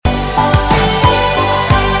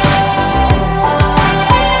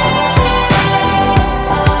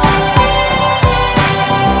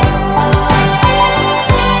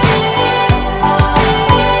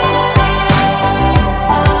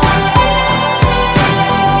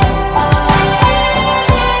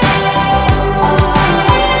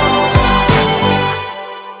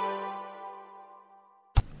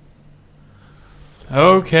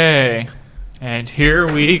Okay, and here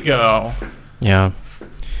we go. Yeah.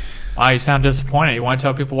 You sound disappointed. You want to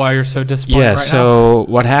tell people why you're so disappointed Yeah, right so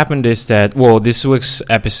what happened is that, this week's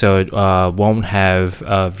episode won't have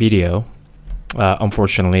video.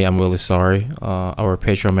 Unfortunately, I'm really sorry, our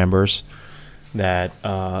Patreon members, that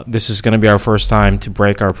this is going to be our first time to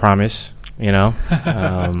break our promise, What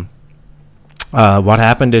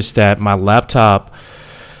happened is that my laptop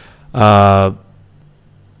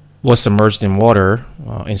was submerged in water,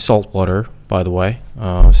 in salt water, by the way.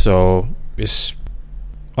 So it's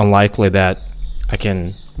unlikely that I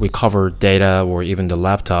can recover data or even the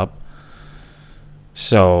laptop.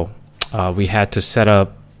 So we had to set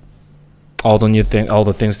up all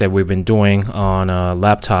the things that we've been doing on a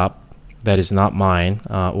laptop that is not mine,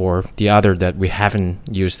 or the other that we haven't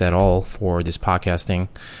used at all for this podcasting.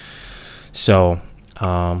 So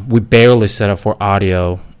we barely set up for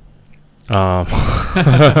audio. So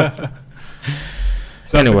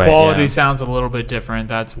anyway, if the quality yeah. sounds a little bit different,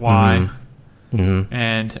 that's why. Mm-hmm.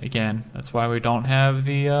 And again, that's why we don't have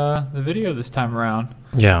the video this time around.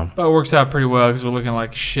 Yeah. But it works out pretty well because we're looking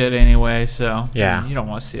like shit anyway. So Yeah. you don't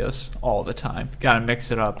want to see us all the time. Got to mix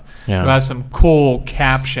it up. Yeah. We have some cool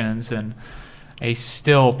captions and a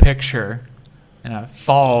still picture and a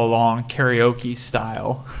follow along karaoke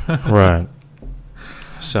style. Right.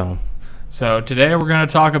 So today we're going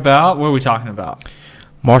to talk about, what are we talking about?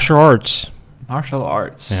 martial arts. Martial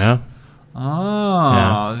arts. Yeah. Oh,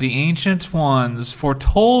 Yeah. The ancient ones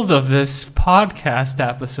foretold of this podcast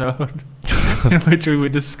episode in which we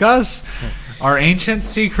would discuss our ancient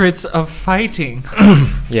secrets of fighting.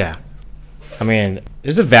 Yeah. I mean,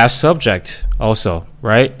 it's a vast subject also,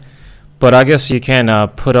 right? But I guess you can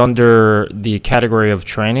put under the category of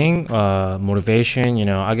training, motivation,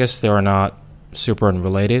 I guess they are not super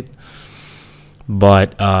unrelated.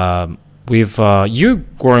 But we've you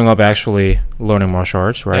growing up actually learning martial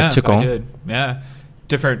arts, right? Yeah, Tukong. I did. Yeah,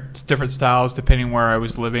 different styles depending where I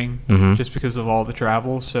was living, just because of all the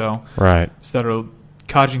travel. So Right. instead of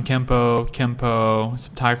Kajin Kempo,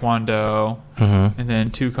 some Taekwondo, and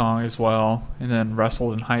then Tukong as well, and then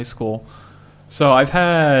wrestled in high school. So I've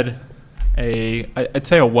had I'd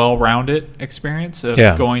say a well-rounded experience of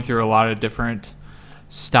going through a lot of different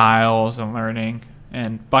styles and learning,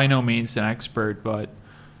 and by no means an expert, but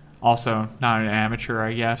also not an amateur,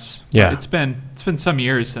 I guess. Yeah. But it's been some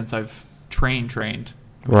years since I've trained.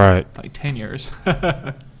 Right. Like 10 years.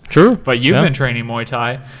 True. But you've been training Muay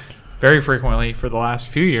Thai very frequently for the last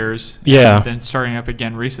few years. Yeah. And then starting up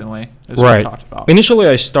again recently, as Right. we talked about. Initially,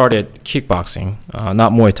 I started kickboxing,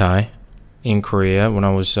 not Muay Thai, in Korea when I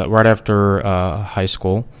was right after high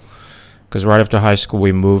school. Because right after high school,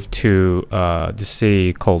 we moved to the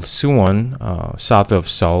city called Suwon, south of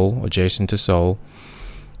Seoul, adjacent to Seoul.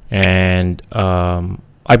 And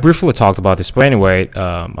I briefly talked about this, but anyway,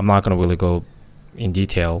 I'm not going to really go in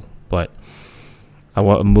detail. But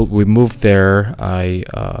we moved there. I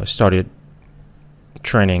started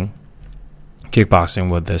training kickboxing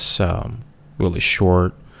with this really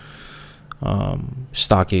short,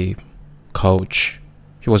 stocky coach.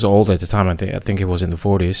 He was old at the time. I think he was in the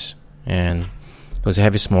 40s, and he was a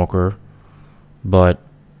heavy smoker. But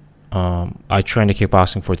I trained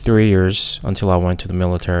kickboxing for 3 years until I went to the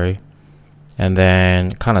military, and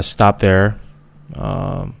then kind of stopped there.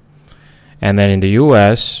 And then in the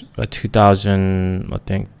U.S., 2000, I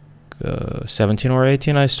think 17 or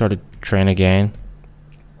 18, I started training again.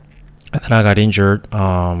 And then I got injured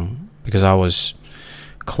because I was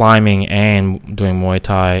climbing and doing Muay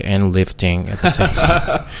Thai and lifting at the same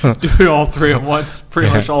time. Doing all three at once, pretty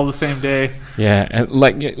much all the same day. Yeah, and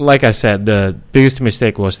like I said, the biggest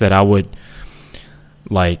mistake was that I would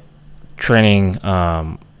training.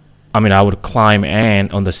 I would climb,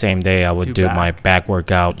 and on the same day I would do my back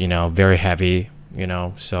workout. Very heavy.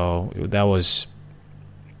 So that was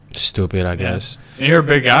stupid, I guess. And you're a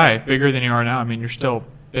big guy, bigger than you are now. I mean, you're still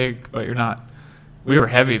big, but you're not. We were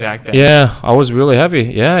heavy back then. Yeah, I was really heavy.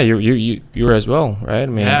 Yeah, you were as well, right? I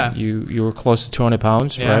mean, you were close to 200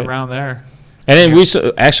 pounds, right? Yeah, around there. And then we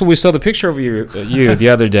saw the picture of you the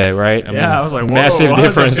other day, right? I was like, whoa, massive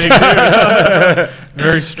difference.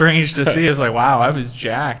 Very strange to see. I was like, wow, I was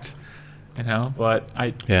jacked, But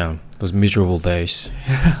those miserable days.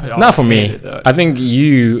 Not for me. I think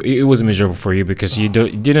it was miserable for you because you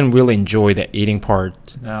didn't really enjoy the eating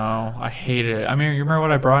part. No, I hated it. I mean, you remember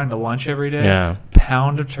what I brought into lunch every day? Yeah.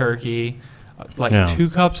 Pound of turkey, 2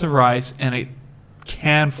 cups of rice, and a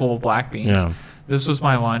can full of black beans. Yeah. This was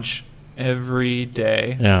my lunch every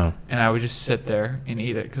day. Yeah. And I would just sit there and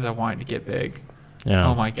eat it because I wanted to get big. Yeah.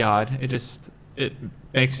 Oh my God. It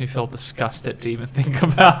makes me feel disgusted to even think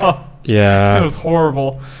about. Yeah. It was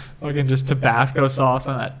horrible. Fucking just Tabasco sauce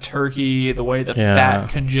on that turkey, the way the Yeah. fat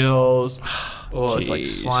congeals. Oh, it's like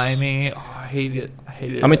Jeez. slimy. Oh, I hate it. I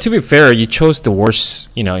hate it. I mean, to be fair, you chose the worst,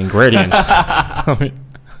 ingredients.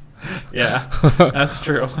 Yeah, that's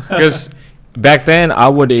true. Because back then I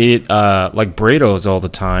would eat like burritos all the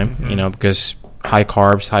time, because high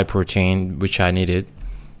carbs, high protein, which I needed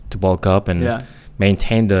to bulk up and Yeah.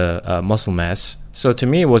 maintain the muscle mass. So to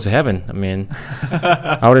me, it was heaven. I mean,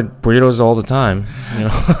 I would eat burritos all the time.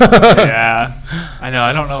 Yeah, I know.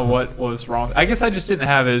 I don't know what was wrong. I guess I just didn't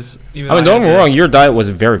have as. Even I mean, though don't get me wrong. Your diet was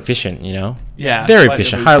very efficient. Yeah, very but it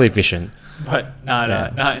efficient, was- highly efficient. but not Yeah.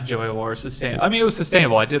 not enjoyable or sustainable. I mean, it was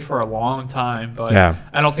sustainable. I did for a long time, but Yeah.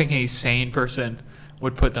 I don't think any sane person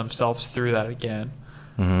would put themselves through that again.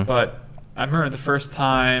 Hmm. But I remember the first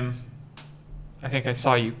time I think I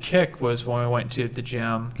saw you kick was when we went to the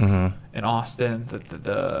gym Hmm. in Austin,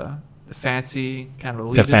 the fancy kind of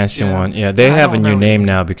elitist The fancy gym. one, yeah. They I have a don't new remember- name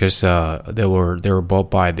now because they were bought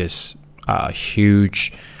by this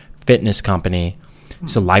huge fitness company.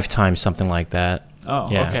 It's a Lifetime, something like that. Oh,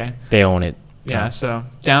 Yeah, okay. they own it. Yeah, so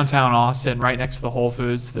downtown Austin, right next to the Whole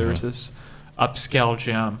Foods, there Mm-hmm. was this upscale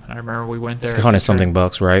gym. And I remember we went there. It's $100-something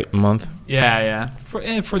bucks, right, a month. Yeah. For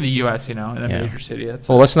the U.S., in a Yeah. major city. That's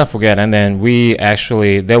Well, let's not forget. And then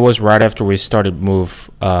that was right after we started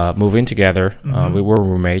moving together. Mhm. We were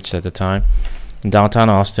roommates at the time in downtown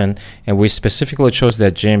Austin, and we specifically chose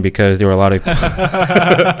that gym because there were a lot of.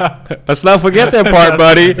 Let's not forget that part,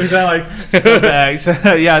 buddy. We sound like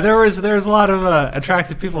scumbags. Yeah, there was a lot of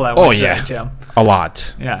attractive people that went Oh, to yeah. that gym. A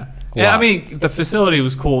lot. Yeah. A Yeah, I lot. mean, the facility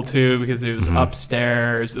was cool too because it was Mhm.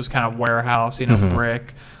 upstairs. It was kind of warehouse, Mhm.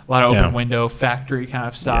 brick, a lot of open Yeah. window, factory kind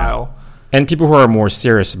of style. And people who are more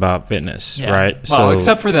serious about fitness, Yeah. right? Well,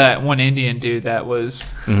 except for that one Indian dude that was.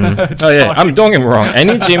 Mhm. just Oh yeah, like- don't get me wrong.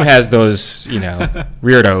 Any gym has those,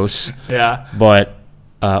 weirdos. Yeah. But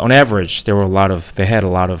on average, they had a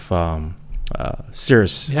lot of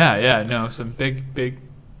serious. Yeah. No, some big,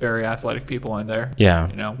 very athletic people in there. Yeah.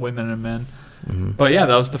 Women and men. Mhm. But yeah,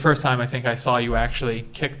 that was the first time I think I saw you actually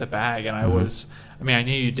kick the bag, and Mhm. I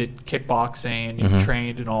knew you did kickboxing and you Mhm.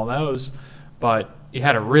 trained and all those, but you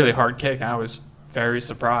had a really hard kick. And I was very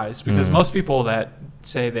surprised because Mhm. most people that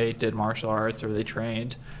say they did martial arts or they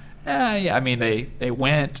trained, they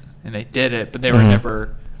went and they did it, but they were Mhm. never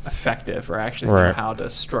effective or actually know Right. how to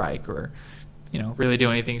strike or really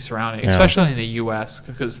do anything surrounding, Yeah. especially in the U.S.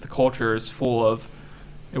 because the culture is full of.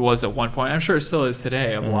 It was at one point. I'm sure it still is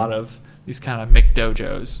today. Of Mhm. a lot of these kind of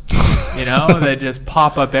McDojos, they just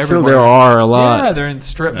pop up everywhere. Still, there are a lot. Yeah, they're in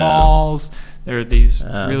strip Yeah. malls. They're these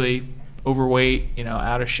Yeah. really overweight,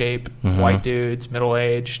 out of shape Mhm. white dudes, middle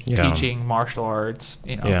aged, Yeah. teaching martial arts.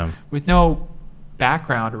 Yeah. With no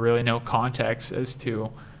background or really no context as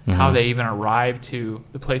to how Mhm. they even arrived to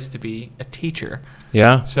the place to be a teacher.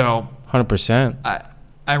 Yeah, So 100%.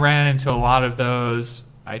 I ran into a lot of those.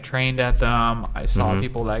 I trained at them. I saw Mhm.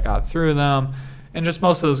 people that got through them. And just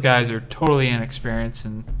most of those guys are totally inexperienced.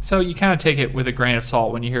 And so you kind of take it with a grain of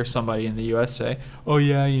salt when you hear somebody in the U.S. say, oh,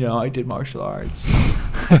 yeah, I did martial arts.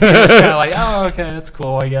 It's kind of like, oh, okay, that's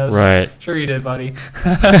cool, I guess. Right. Sure you did, buddy.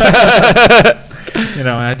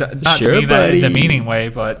 Not Sure, to mean that in a buddy. demeaning way,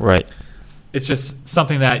 but Right. it's just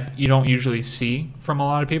something that you don't usually see from a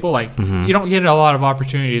lot of people. Like, Mhm. you don't get a lot of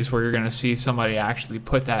opportunities where you're going to see somebody actually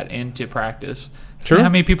put that into practice. True. How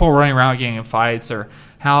many people are running around getting in fights, or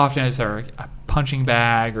how often is there a punching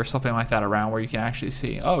bag or something like that around where you can actually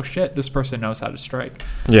see, oh shit, this person knows how to strike.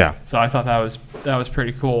 Yeah. So I thought that was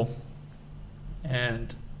pretty cool.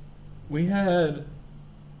 And when you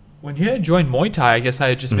had joined Muay Thai, I guess I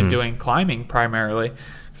had just been Mhm. doing climbing primarily.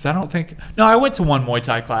 Because I went to one Muay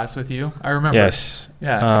Thai class with you. I remember. Yes.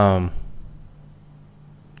 Yeah.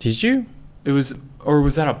 Did you? Was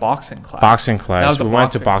that a boxing class? Boxing That class. was a We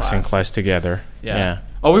went to boxing boxing class. class together. Yeah. Yeah.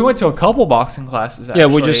 Oh, we went to a couple boxing classes. Actually. Yeah,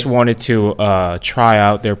 we just wanted to try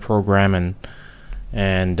out their program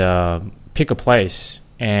and pick a place.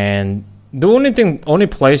 And the only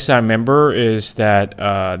place I remember is that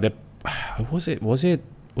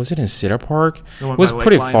was it in Cedar Park? The one It was by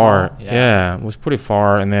pretty Lakeline far. Mall? Yeah, it was pretty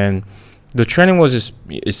far. And then the training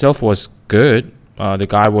itself was good. The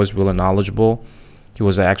guy was really knowledgeable. He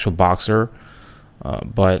was an actual boxer,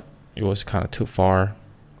 but it was kind of too far.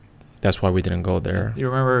 That's why we didn't go there. You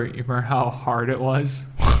remember how hard it was?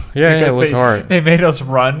 Yeah, it was hard. They made us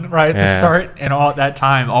run right at the Yeah. start, and all at that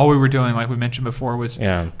time, all we were doing, like we mentioned before, was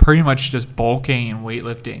pretty much just bulking and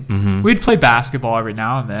weightlifting. Mm-hmm. We'd play basketball every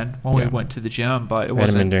now and then when we Yeah. went to the gym, but it We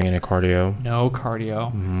hadn't been wasn't doing any cardio. no cardio.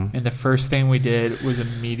 Mm-hmm. And the first thing we did was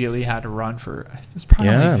immediately had to run for, it was probably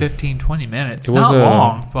Yeah. 15, 20 minutes. It was Not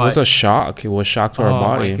long, but it was a shock. It was a shock to our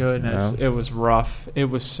body. Oh my goodness, you know? it was rough. It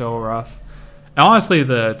was so rough. And honestly,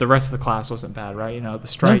 the rest of the class wasn't bad, right? You know, the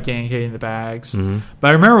striking, hitting the bags. Mm-hmm. But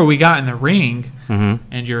I remember we got in the ring, Mm-hmm.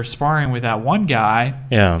 and you're sparring with that one guy,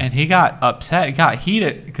 Yeah. and he got upset, he got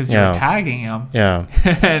heated because you Yeah. were tagging him. Yeah.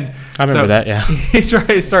 And I remember so that, yeah. he tried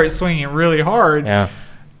to start swinging really hard. Yeah.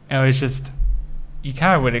 And it was just, you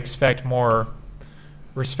kind of would expect more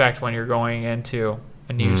respect when you're going into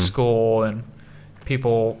a new school, and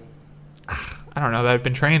people, I don't know, that have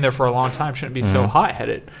been training there for a long time shouldn't be so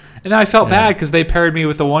hot-headed. And then I felt bad because they paired me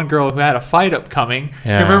with the one girl who had a fight upcoming.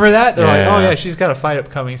 Yeah. You remember that? They're like, Yeah. oh, yeah, she's got a fight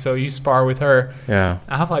upcoming, so you spar with her. Yeah.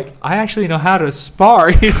 And I'm like, I actually know how to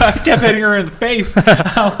spar. You know, I kept hitting her in the face.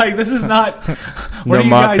 I'm like, this is not, what No are you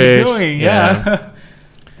mock guys pace. doing? Yeah. Yeah.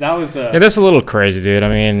 That was Yeah, that's a little crazy, dude. I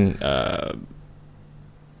mean,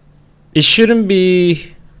 it shouldn't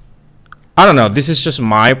be. I don't know. This is just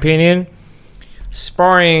my opinion.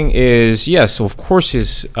 Sparring is, yes, of course,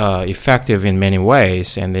 is effective in many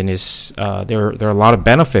ways, and then is there are a lot of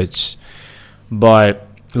benefits. But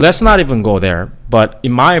let's not even go there. But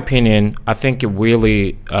in my opinion, I think it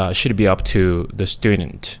really should be up to the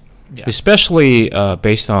student, especially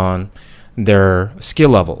based on their skill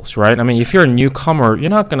levels, right? I mean, if you're a newcomer, you're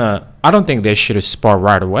not gonna. I don't think they should spar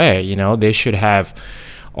right away. You know, they should have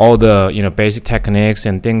all the basic techniques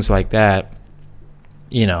and things like that,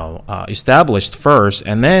 established first,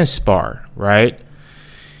 and then spar, right?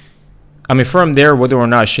 I mean, from there, whether or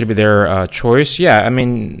not it should be their choice, yeah. I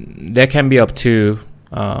mean, that can be up to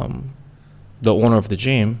the owner of the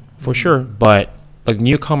gym for sure, but like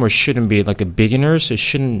newcomers shouldn't be, like the beginners, it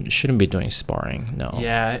shouldn't be doing sparring. No.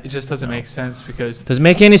 Yeah, it just doesn't make sense because Doesn't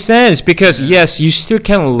make any sense because yes, you still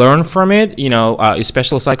can learn from it,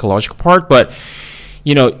 especially psychological part, but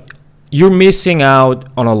you're missing out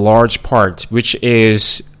on a large part, which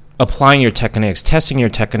is applying your techniques, testing your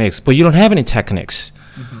techniques, but you don't have any techniques.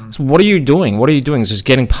 Mm-hmm. So what are you doing? What are you doing? It's just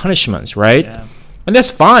getting punishments, right? Yeah. And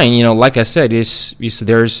that's fine, like I said,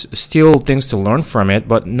 there's still things to learn from it,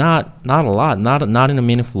 but not a lot, not in a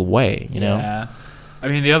meaningful way, know? Yeah. I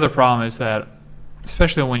mean, the other problem is that,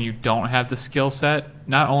 especially when you don't have the skill set,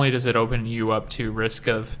 not only does it open you up to risk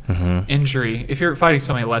of injury, if you're fighting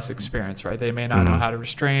somebody less experienced, right? They may not know how to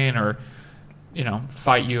restrain or,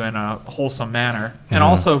 fight you in a wholesome manner. And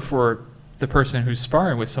also for the person who's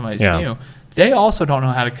sparring with somebody who's new, they also don't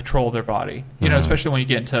know how to control their body. Especially when you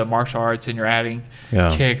get into martial arts and you're adding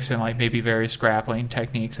kicks and like maybe various grappling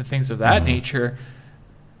techniques and things of that nature.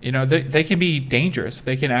 They can be dangerous.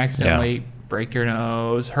 They can accidentally break your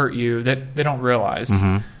nose, hurt you, that they don't realize.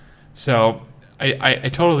 So I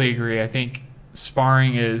totally agree. I think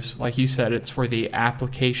sparring is, like you said, it's for the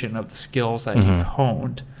application of the skills that you've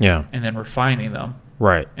honed, and then refining them,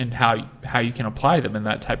 right? And how you can apply them in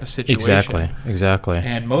that type of situation. Exactly.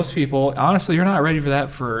 And most people, honestly, you're not ready for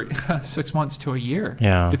that for 6 months to a year,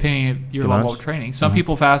 depending on your level of training. Some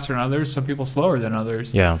people faster than others, some people slower than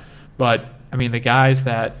others. But I mean, the guys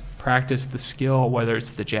that practice the skill, whether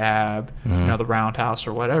it's the jab, the roundhouse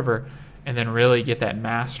or whatever, and then really get that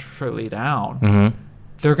masterfully down,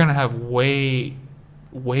 they're going to have way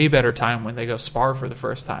better time when they go spar for the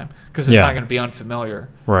first time because it's not going to be unfamiliar.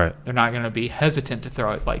 Right. They're not going to be hesitant to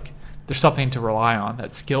throw it. Like, there's something to rely on,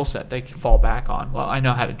 that skill set they can fall back on. Well, I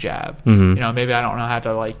know how to jab. Maybe I don't know how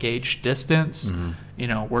to like gauge distance,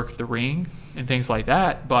 work the ring and things like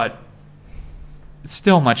that, but it's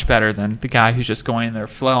still much better than the guy who's just going in there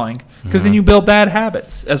flowing, because then you build bad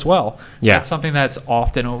habits as well. That's something that's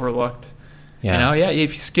often overlooked.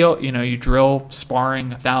 If you skill, you drill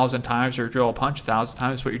sparring 1,000 times or drill a punch 1,000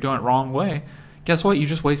 times, but you're doing it wrong way, guess what? You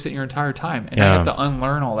just wasted your entire time, and you have to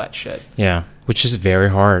unlearn all that shit. Yeah, which is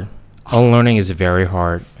very hard. Unlearning is very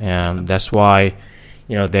hard, and that's why,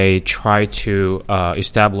 they try to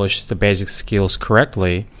establish the basic skills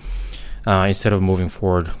correctly instead of moving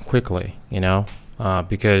forward quickly.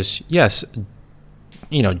 Because yes,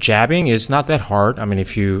 jabbing is not that hard. I mean,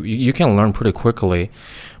 if you can learn pretty quickly,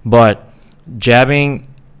 but jabbing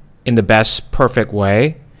in the best perfect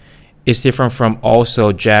way is different from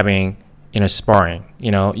also jabbing in a sparring.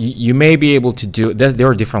 You may be able to do. There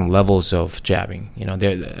are different levels of jabbing.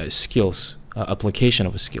 There skills, application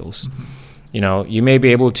of skills. You may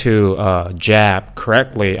be able to jab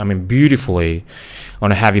correctly. I mean, beautifully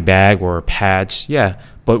on a heavy bag or pads. Yeah,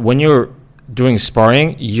 but when you're doing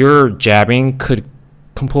sparring, your jabbing could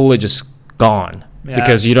completely just gone Yeah.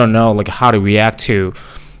 because you don't know like how to react to,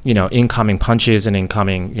 incoming punches and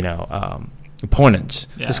incoming, opponents.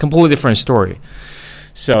 Yeah. It's a completely different story.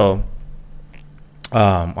 So,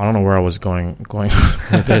 I don't know where I was going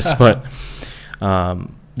with this, but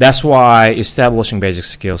that's why establishing basic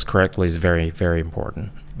skills correctly is very, very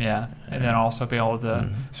important. Yeah, and then also be able to,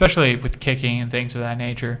 especially with kicking and things of that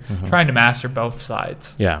nature, trying to master both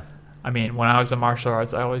sides. Yeah. I mean, when I was in martial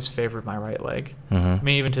arts, I always favored my right leg. I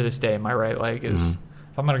mean, even to this day, my right leg is,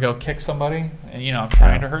 if I'm going to go kick somebody and, I'm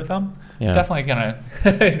trying to hurt them, definitely going to,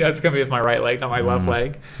 it's going to be with my right leg, not my left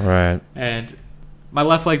leg. Right. And my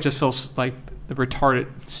left leg just feels like the retarded,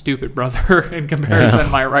 stupid brother in comparison to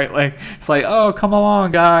my right leg. It's like, oh, come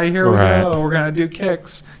along, guy. Here we go. We're going to do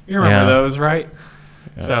kicks. You remember those, right?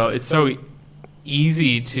 Yeah. So it's so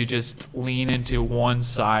easy to just lean into one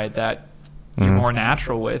side that you're more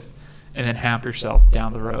natural with and then hamper yourself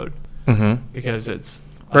down the road. Because it's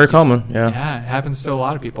very common. Yeah, it happens to a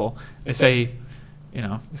lot of people. They say,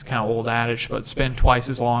 it's kind of old adage, but spend twice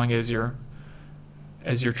as long as you're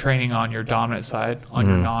training on your dominant side, on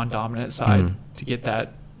your non-dominant side, to get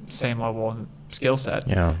that same level of skill set.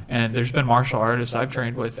 Yeah. And there's been martial artists I've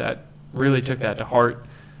trained with that really took that to heart.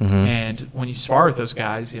 And when you spar with those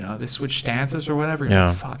guys, they switch stances or whatever. You're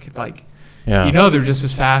like, fuck it, like, they're just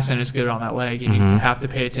as fast and as good on that leg, and you have to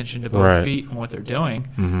pay attention to both feet and what they're doing.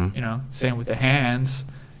 Same with the hands,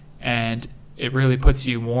 and it really puts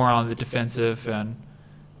you more on the defensive and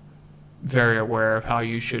very aware of how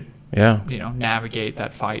you should, navigate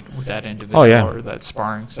that fight with that individual or that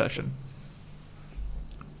sparring session.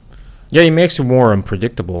 Yeah, it makes you more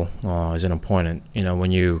unpredictable as an opponent.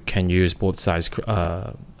 When you can use both sides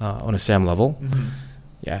on the same level.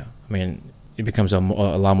 Yeah, I mean, it becomes a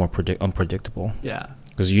lot more unpredictable. Yeah,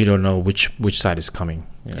 because you don't know which side is coming.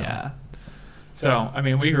 Yeah. So I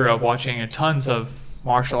mean, we grew up watching tons of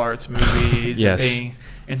martial arts movies, and being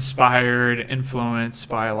inspired, influenced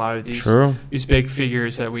by a lot of these big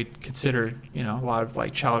figures that we consider, a lot of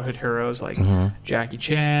like childhood heroes like Jackie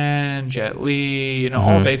Chan, Jet Li,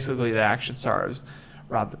 all basically the action stars.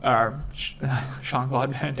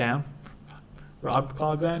 Jean-Claude Van Damme.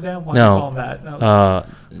 Rob-Claude Van Damme? Why do you call him that? No.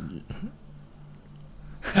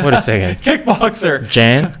 Wait a second. Kickboxer.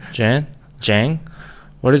 Jang?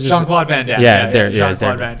 What is this? Jean-Claude Van Damme.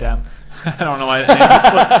 Jean-Claude Van Damme. I don't know why.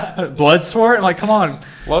 Bloodsport? Like, come on.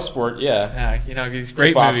 Bloodsport, yeah. These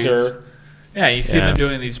great movies. Yeah, you see them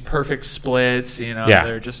doing these perfect splits.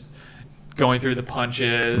 They're just going through the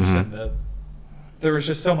punches, and there was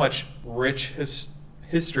just so much rich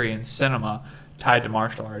history in cinema tied to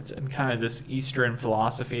martial arts and kind of this Eastern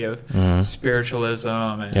philosophy of spiritualism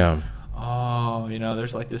and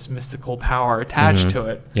there's like this mystical power attached to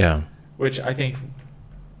it. Yeah, which I think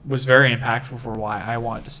was very impactful for why I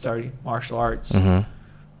wanted to study martial arts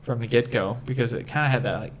from the get-go, because it kind of had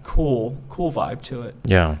that like cool vibe to it.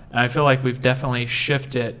 Yeah, and I feel like we've definitely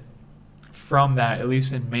shifted from that, at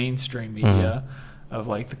least in mainstream media, of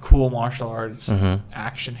like the cool martial arts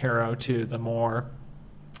action hero to the more.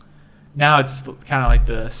 Now it's kind of like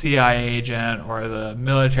the CIA agent or the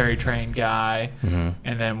military trained guy, and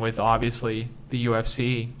then with obviously the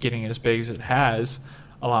UFC getting as big as it has,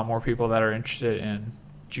 a lot more people that are interested in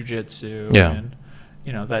jiu-jitsu and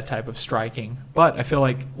that type of striking. But I feel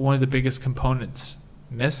like one of the biggest components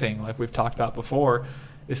missing, like we've talked about before,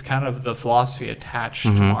 is kind of the philosophy attached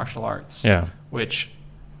to martial arts, which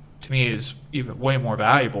to me is even way more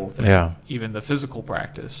valuable than even the physical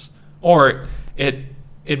practice, or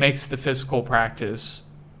it makes the physical practice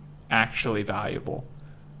actually valuable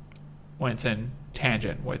when it's in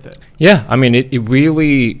tangent with it. Yeah, I mean, it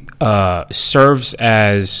really serves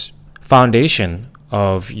as foundation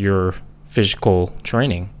of your physical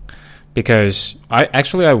training, because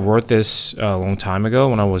I wrote this a long time ago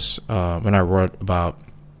when I wrote about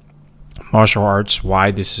martial arts,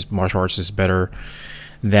 why martial arts is better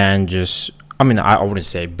than just, I mean, I wouldn't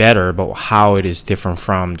say better, but how it is different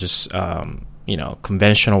from just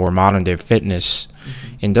conventional or modern day fitness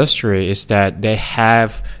industry, is that they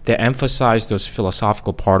emphasize those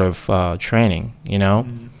philosophical part of training.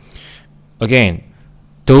 Again,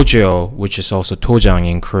 dojo, which is also tojang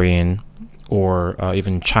in Korean or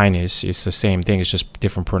even Chinese, is the same thing. It's just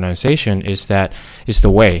different pronunciation. Is the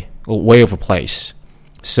way of a place.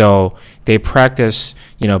 So they practice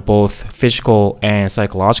both physical and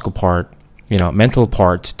psychological part, mental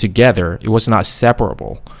part together. It was not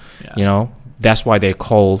separable. Yeah. That's why they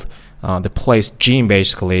called the place gym,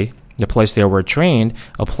 basically, the place they were trained,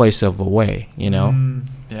 a place of a way,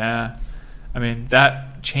 Yeah. I mean,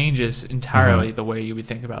 that changes entirely the way you would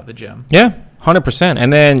think about the gym. Yeah, 100%.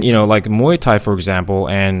 And then, like Muay Thai, for example,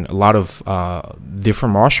 and a lot of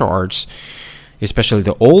different martial arts, especially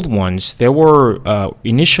the old ones, they were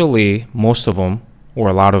initially, most of them, or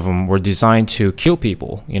a lot of them, were designed to kill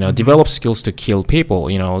people, develop skills to kill people,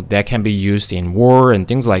 that can be used in war and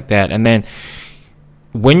things like that. And then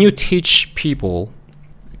when you teach people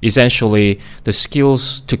essentially the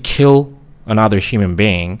skills to kill another human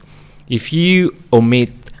being, if you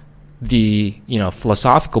omit the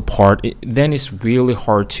philosophical part, then it's really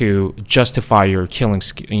hard to justify your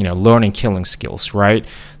learning killing skills, right?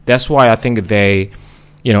 That's why I think they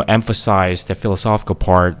emphasize the philosophical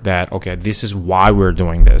part, that okay, this is why we're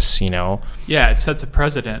doing this. Yeah, it sets a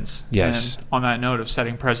precedence. Yes. And on that note of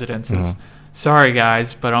setting precedences, sorry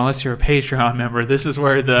guys, but unless you're a Patreon member, this is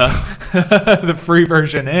where the the free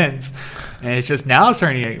version ends. And it's just now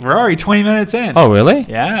starting. We're already 20 minutes in. Oh, really?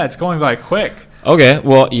 Yeah, it's going by quick. Okay,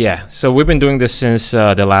 well, yeah. So we've been doing this since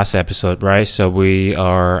the last episode, right? So we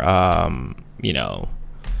are,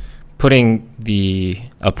 putting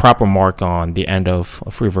a proper mark on the end of a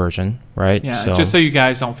free version, right? Yeah, just so you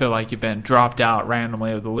guys don't feel like you've been dropped out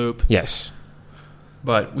randomly of the loop. Yes.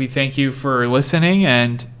 But we thank you for listening,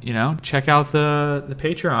 and check out the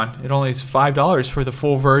Patreon. It only is $5 for the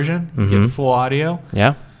full version. You get the full audio.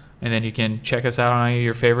 Yeah. And then you can check us out on any of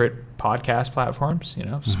your favorite podcast platforms,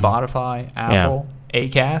 Spotify, Apple,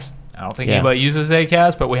 Acast. I don't think anybody uses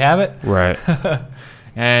Acast, but we have it. Right.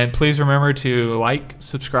 And please remember to like,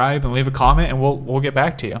 subscribe, and leave a comment, and we'll get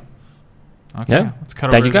back to you. Okay, let's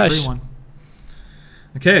cut over to the free one.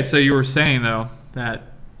 Okay, so you were saying, though, that,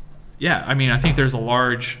 I think there's a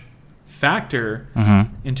large factor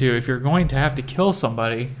into if you're going to have to kill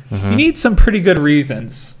somebody, you need some pretty good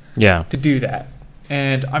reasons to do that.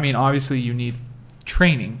 And, obviously you need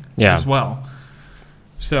training as well.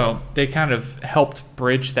 So they kind of helped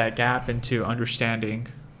bridge that gap into understanding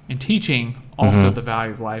and teaching also the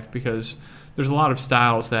value of life, because there's a lot of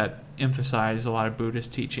styles that emphasize a lot of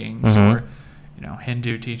Buddhist teachings or,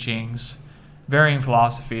 Hindu teachings, varying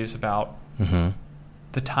philosophies about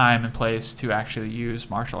the time and place to actually use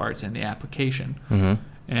martial arts in the application.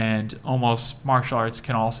 And almost martial arts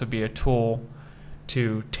can also be a tool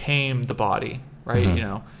to tame the body. Right,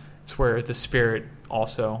 it's where the spirit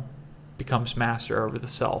also becomes master over the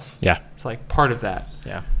self. Yeah, it's like part of that.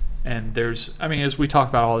 Yeah, and there's, as we talk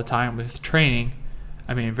about all the time with training,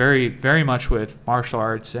 very, very much with martial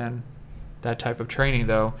arts and that type of training,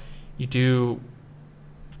 though, you do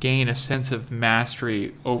gain a sense of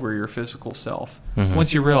mastery over your physical self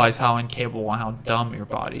once you realize how incapable and how dumb your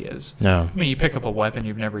body is. No, you pick up a weapon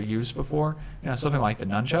you've never used before, something like the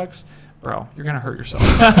nunchucks. Bro, you're going to hurt yourself.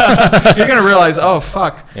 You're going to realize, oh,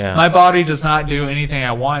 fuck, my body does not do anything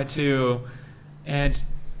I want it to. And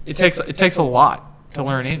it takes a lot to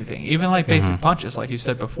learn anything. Even like basic punches, like you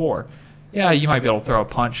said before. Yeah, you might be able to throw a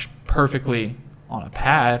punch perfectly on a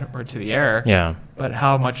pad or to the air. Yeah. But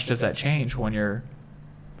how much does that change when you're,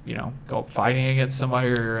 go fighting against somebody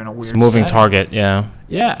or you're in a weird it's moving setting? Target, yeah.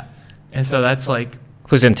 Yeah. And so that's like...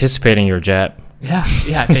 Who's anticipating your jab?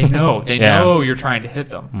 Yeah, they know. They know you're trying to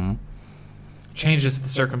hit them. Changes the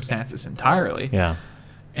circumstances entirely. Yeah.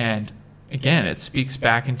 And again, it speaks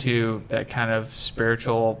back into that kind of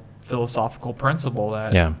spiritual, philosophical principle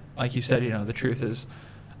that, like you said, the truth is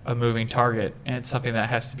a moving target, and it's something that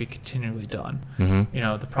has to be continually done.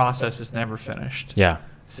 The process is never finished. Yeah.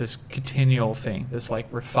 It's this continual thing, this like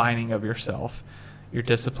refining of yourself, your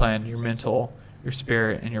discipline, your mental, your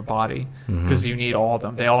spirit, and your body, because you need all of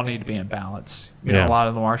them. They all need to be in balance. A lot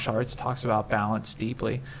of the martial arts talks about balance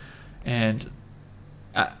deeply. And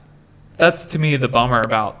that's, to me, the bummer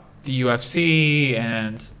about the UFC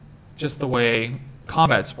and just the way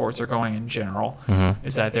combat sports are going in general,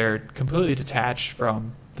 is that they're completely detached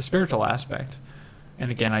from the spiritual aspect. And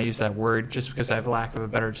again, I use that word just because I have a lack of a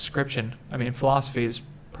better description. Philosophy is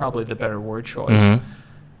probably the better word choice.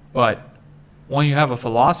 But when you have a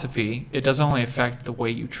philosophy, it doesn't only affect the way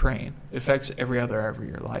you train. It affects every other area of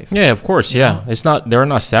your life. Yeah, of course, they're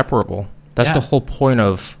not separable. That's the whole point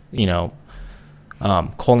of,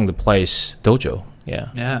 calling the place dojo.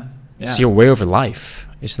 Yeah. It's your way of life.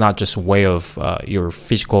 It's not just a way of your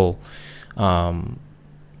physical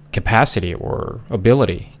capacity or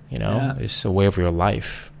ability. It's a way of your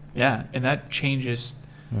life. Yeah, and that changes.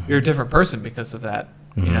 You're a different person because of that.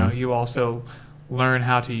 You also learn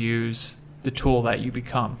how to use the tool that you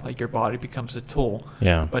become. Like your body becomes a tool.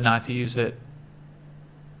 Yeah. But not to use it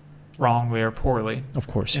wrongly or poorly. Of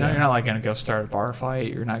course. You're not like going to go start a bar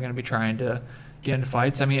fight. You're not going to be trying to get into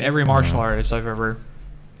fights. Every martial artist I've ever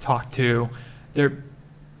talked to,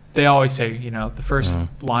 they always say, the first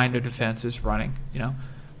line of defense is running.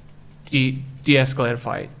 de-escalate a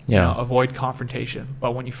fight. Yeah. Avoid confrontation.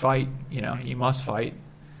 But when you fight, you must fight.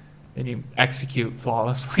 And you execute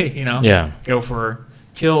flawlessly. Yeah. Go for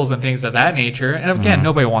kills and things of that nature. And again,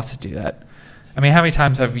 nobody wants to do that. I mean, how many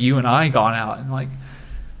times have you and I gone out and like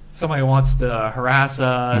somebody wants to harass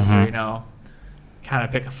us or kind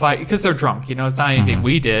of pick a fight because they're drunk? It's not anything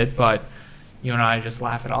we did, but you and I just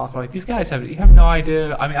laugh it off. Like, these guys you have no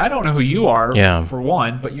idea. I mean, I don't know who you are, for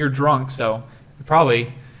one, but you're drunk, so you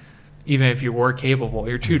probably, even if you were capable,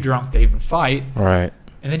 you're too drunk to even fight. Right.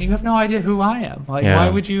 And then you have no idea who I am. Like, why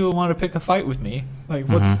would you want to pick a fight with me? Like,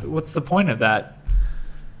 what's the point of that?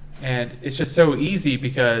 And it's just so easy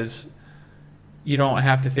because you don't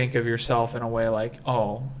have to think of yourself in a way like,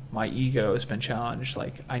 oh, my ego has been challenged.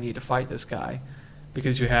 Like, I need to fight this guy.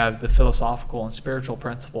 Because you have the philosophical and spiritual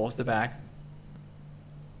principles to back.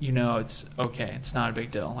 It's okay. It's not a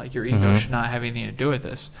big deal. Like, your ego should not have anything to do with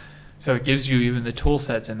this. So it gives you even the tool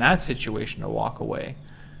sets in that situation to walk away.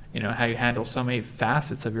 How you handle so many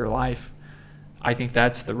facets of your life. I think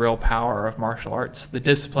that's the real power of martial arts, the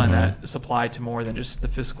discipline that is applied to more than just the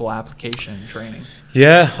physical application and training.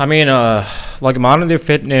 Yeah, I mean, like modern day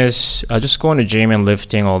fitness, just going to gym and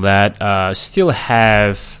lifting, all that, still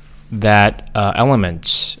have that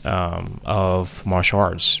element of martial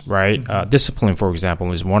arts, right? Discipline, for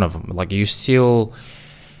example, is one of them. Like, you still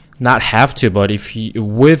not have to, but if you,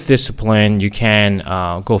 with discipline, you can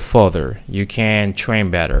go further. You can train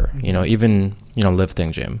better. Even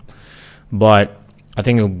lifting gym. But I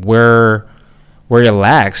think where it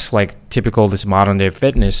lacks, like typical this modern day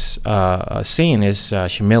fitness scene, is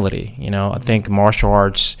humility. I think martial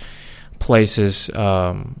arts places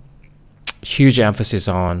huge emphasis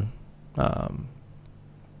on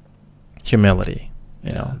humility.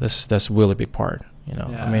 That's a really big part.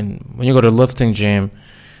 I mean, when you go to a lifting gym,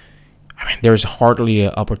 there's hardly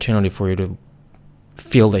an opportunity for you to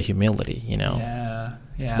feel the humility. Yeah.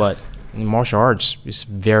 But in martial arts, it's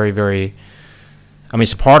very, very.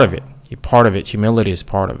 It's part of it. Part of it. Humility is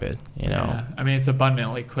part of it. Yeah. It's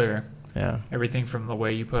abundantly clear. Yeah. Everything from the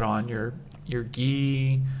way you put on your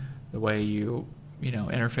gi, the way you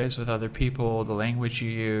interface with other people, the language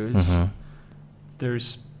you use.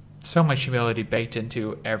 There's so much humility baked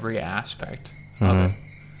into every aspect of it.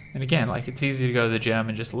 And again, like, it's easy to go to the gym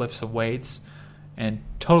and just lift some weights and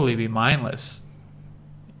totally be mindless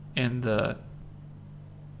in the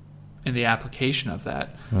application of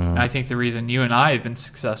that. And I think the reason you and I have been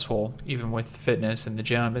successful, even with fitness and the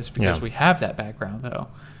gym, is because we have that background, though.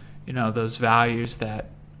 Those values that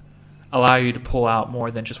allow you to pull out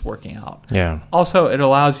more than just working out. Yeah. Also, it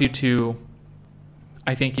allows you to,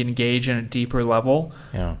 I think, engage in a deeper level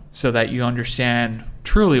so that you understand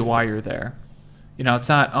truly why you're there. It's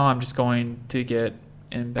not, I'm just going to get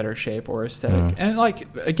in better shape or aesthetic. And, like,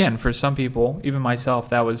 again, for some people, even myself,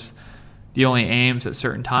 that was the only aims at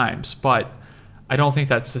certain times. But I don't think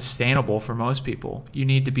that's sustainable for most people. You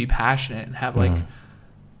need to be passionate and have, like,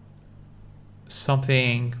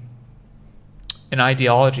 something, an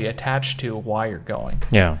ideology attached to why you're going.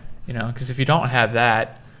 Yeah. Because if you don't have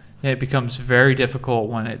that, it becomes very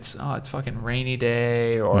difficult when it's fucking rainy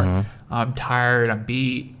day or I'm tired, I'm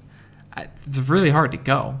beat. It's really hard to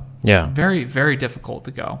go. Yeah. Very, very difficult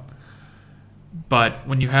to go. But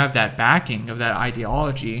when you have that backing of that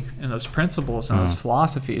ideology and those principles and those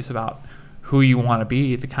philosophies about who you want to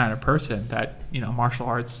be, the kind of person that, martial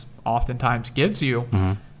arts oftentimes gives you,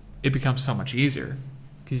 it becomes so much easier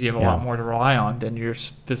because you have a lot more to rely on than your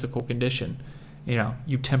physical condition.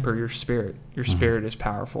 You temper your spirit. Your spirit is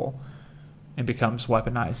powerful and becomes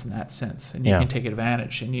weaponized in that sense. And you can take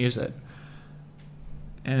advantage and use it.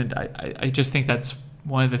 And I just think that's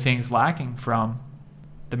one of the things lacking from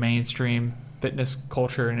the mainstream fitness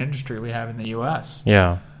culture and industry we have in the U.S.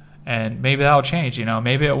 Yeah. And maybe that'll change,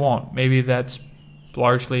 maybe it won't. Maybe that's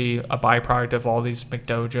largely a byproduct of all these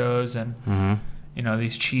McDojos and,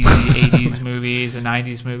 these cheesy 80s movies and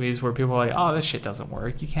 90s movies where people are like, oh, this shit doesn't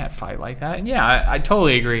work. You can't fight like that. And I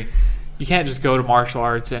totally agree. You can't just go to martial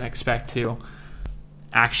arts and expect to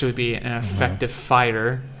actually be an effective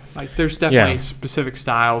fighter. Like, there's definitely specific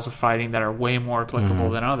styles of fighting that are way more applicable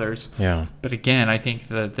than others. Yeah. But again, I think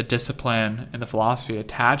the discipline and the philosophy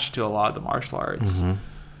attached to a lot of the martial arts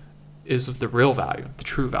is the real value, the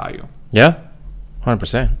true value. Yeah,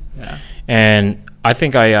 100%. Yeah. And I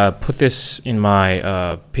think I put this in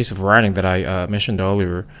my piece of writing that I mentioned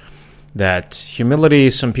earlier, that humility,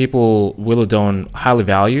 some people really don't highly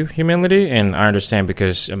value humility, and I understand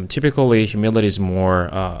because typically humility is more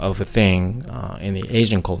of a thing in the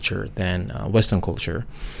Asian culture than Western culture.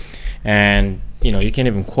 And, you can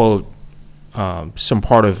even quote some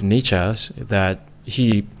part of Nietzsche that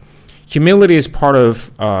humility is part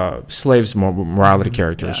of slaves' morality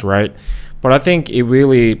characters, right? But I think it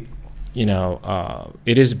really,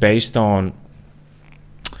 it is based on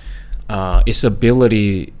its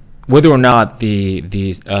ability, whether or not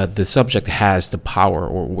the subject has the power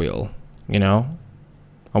or will. And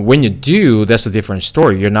when you do, that's a different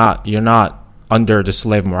story. You're not under the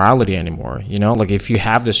slave morality anymore. Like if you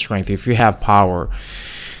have the strength, if you have power.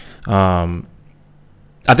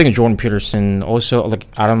 I think Jordan Peterson also, like,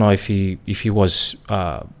 I don't know if he was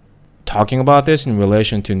talking about this in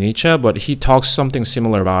relation to Nietzsche, but he talks something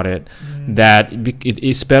similar about it, that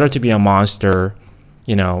it's better to be a monster,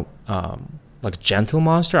 like gentle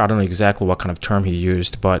monster. I don't know exactly what kind of term he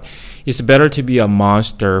used, but it's better to be a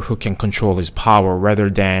monster who can control his power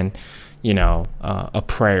rather than, a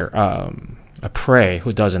prey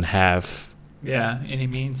who doesn't have any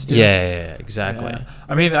means to. Yeah, exactly. Yeah.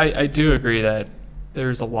 I mean, I do agree that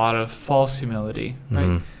there's a lot of false humility,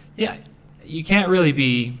 right? Yeah, you can't really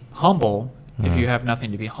be humble if you have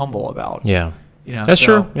nothing to be humble about. Yeah. That's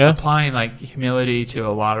true. Yeah. Applying like humility to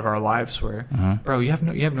a lot of our lives where, bro, you have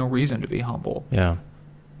no reason to be humble. Yeah.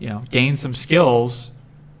 Gain some skills,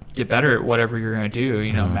 get better at whatever you're going to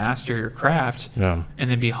do, master your craft, and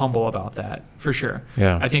then be humble about that, for sure.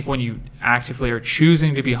 Yeah. I think when you actively are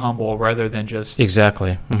choosing to be humble rather than just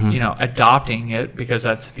exactly, adopting it because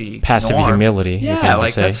that's the passive norm. Humility. Yeah,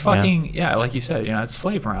 like that's fucking, like you said, it's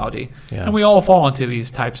slave morality. Yeah. And we all fall into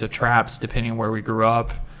these types of traps depending where we grew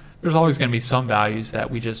up. There's always going to be some values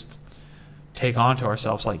that we just take onto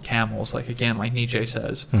ourselves, like camels, like Nietzsche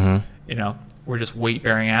says. We're just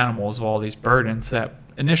weight-bearing animals of all these burdens that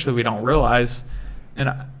initially we don't realize.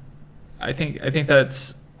 And I think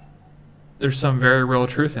there's some very real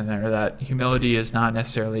truth in there that humility is not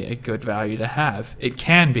necessarily a good value to have. It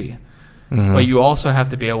can be, but you also have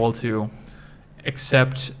to be able to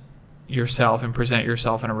accept yourself and present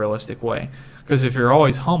yourself in a realistic way. Because if you're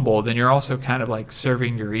always humble, then you're also kind of like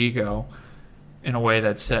serving your ego in a way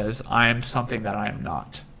that says, I am something that I am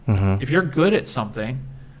not. If you're good at something,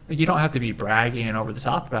 like, you don't have to be bragging and over the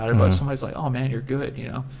top about it, but if somebody's like, oh man, you're good,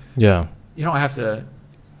 Yeah. You don't have to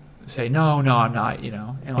say, no, I'm not,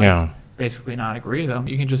 and basically not agree with them.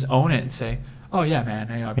 You can just own it and say, oh yeah,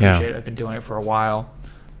 man, I appreciate it. I've been doing it for a while.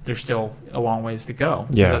 There's still a long ways to go.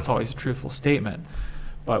 Because that's always a truthful statement.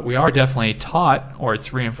 But we are definitely taught, or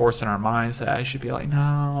it's reinforced in our minds, that I should be like, no,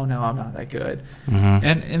 I'm not that good.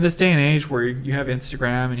 And in this day and age where you have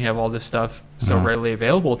Instagram and you have all this stuff so readily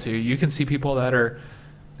available to you, you can see people that are,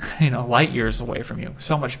 light years away from you,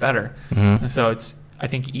 so much better. And so it's, I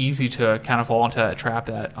think, easy to kind of fall into that trap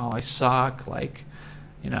that, oh, I suck, like,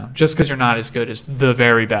 just because you're not as good as the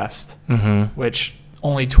very best, which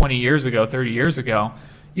only 20 years ago, 30 years ago,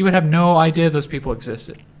 you would have no idea those people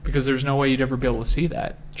existed. Because there's no way you'd ever be able to see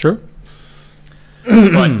that. Sure.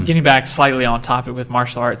 But getting back slightly on topic with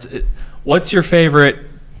martial arts, what's your favorite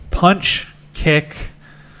punch, kick,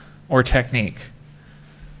 or technique?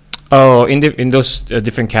 Oh, in those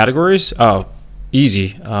different categories? Oh,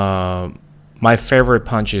 easy. My favorite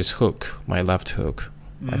punch is hook, my left hook.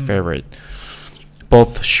 My favorite.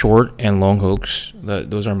 Both short and long hooks.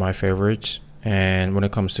 Those are my favorites. And when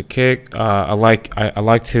it comes to kick, I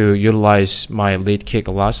like to utilize my lead kick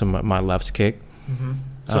a lot, so my left kick.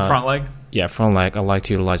 So front leg? Yeah, front leg. I like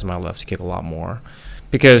to utilize my left kick a lot more.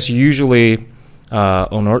 Because usually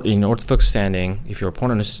in orthodox standing, if your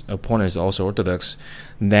opponent is also orthodox,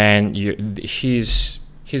 then his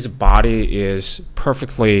body is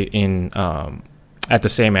perfectly in at the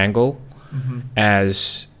same angle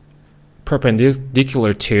as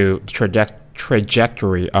perpendicular to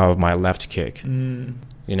trajectory of my left kick. So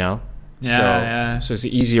it's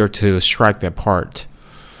easier to strike that part.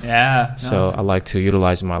 I like to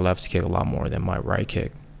utilize my left kick a lot more than my right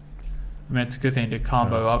kick. I mean, it's a good thing to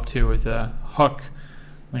combo up to with a hook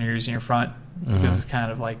when you're using your front, because it's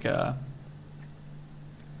kind of like I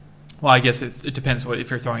guess it depends if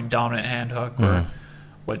you're throwing dominant hand hook or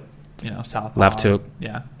what, south left hook.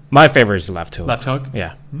 Yeah, my favorite is left hook. Left hook.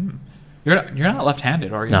 Yeah. You're not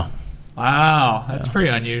left-handed, are you? No. Wow, that's pretty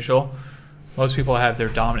unusual. Most people have their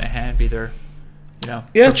dominant hand be their,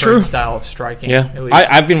 true style of striking. Yeah, at least.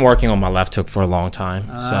 I've been working on my left hook for a long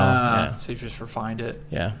time, so you just refined it.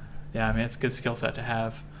 Yeah. Yeah, I mean, it's a good skill set to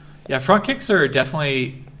have. Yeah, front kicks are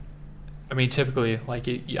definitely, I mean, typically, like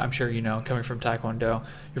I'm sure coming from Taekwondo,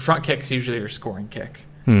 your front kick is usually your scoring kick,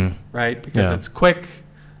 right? Because it's quick,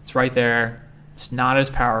 it's right there, it's not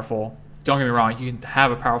as powerful. Don't get me wrong, you can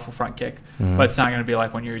have a powerful front kick, but it's not going to be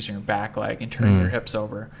like when you're using your back leg and turning your hips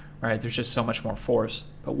over, right? There's just so much more force,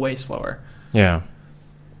 but way slower. Yeah.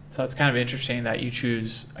 So it's kind of interesting that you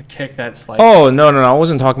choose a kick that's like. Oh no! I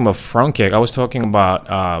wasn't talking about front kick. I was talking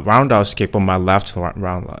about roundhouse kick, but my left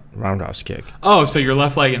roundhouse kick. Oh, so your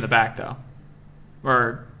left leg in the back though,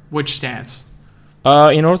 or which stance?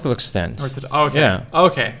 In orthodox stance. Okay. Yeah.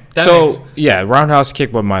 Okay. Roundhouse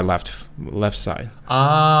kick, but my left side.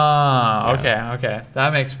 Ah. Okay.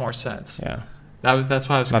 That makes more sense. Yeah. That's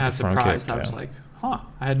why I was Not kind of the front surprised. kick, I was yeah. like,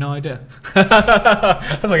 I had no idea.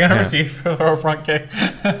 I was like, I never Yeah. see you throw a front kick.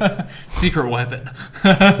 Secret weapon.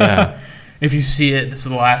 Yeah. If you see it, this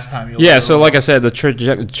is the last time you'll. Yeah. So like I said, the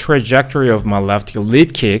trajectory of my left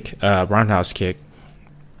lead kick, roundhouse kick,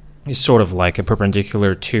 is sort of like a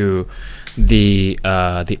perpendicular to the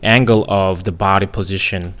angle of the body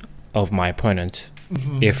position of my opponent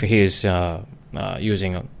if he's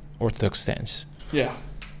using an orthodox stance. Yeah.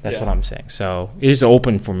 That's what I'm saying. So it is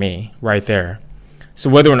open for me right there. So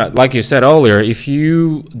whether or not, like you said earlier, if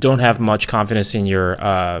you don't have much confidence in your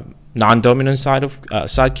non-dominant side of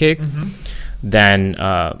side kick, then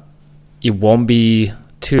it won't be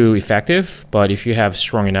too effective. But if you have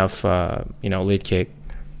strong enough, lead kick,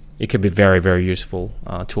 it could be very, very useful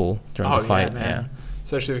tool during the fight. Yeah, man.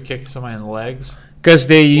 Especially if you kick somebody in the legs. Because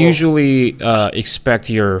they usually expect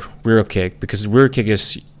your rear kick, because the rear kick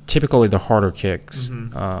is typically the harder kicks.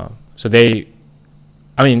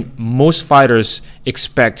 Most fighters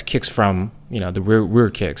expect kicks from the rear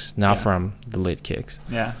kicks, not from the lead kicks.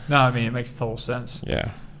 Yeah. No, I mean it makes total sense.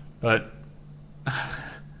 Yeah. But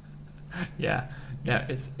yeah,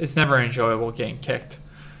 it's never enjoyable getting kicked.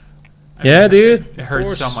 Dude. It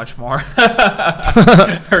hurts so much more.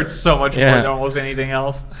 It hurts so much more than almost anything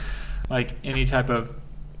else. Like any type of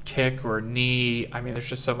kick or knee, I mean, there's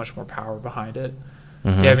just so much more power behind it. Do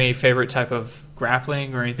you have any favorite type of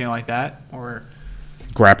grappling or anything like that? Or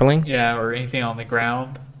grappling? Yeah, or anything on the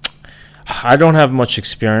ground? I don't have much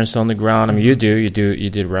experience on the ground. I mean, you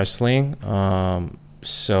did wrestling.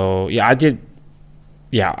 So yeah, I did.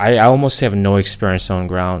 Yeah, I almost have no experience on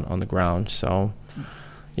the ground. So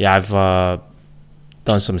yeah, I've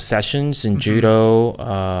done some sessions in judo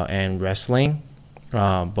and wrestling,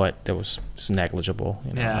 but that was negligible.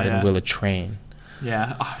 I didn't really train.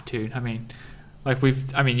 Yeah, dude. I mean,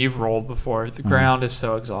 you've rolled before. The ground is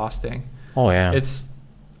so exhausting. Oh yeah, it's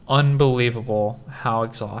unbelievable how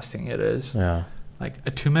exhausting it is. Yeah, like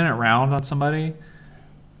a 2-minute round on somebody.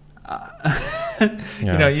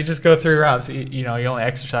 You just go 3 rounds. You only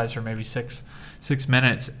exercise for maybe six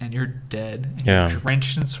minutes, and you're dead. And you're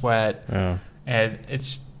drenched in sweat. Yeah, and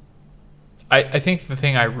it's. I think the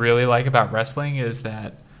thing I really like about wrestling is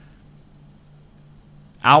that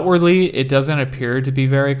outwardly it doesn't appear to be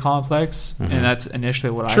very complex, and that's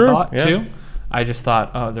initially what I thought too. I just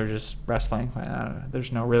thought, they're just wrestling.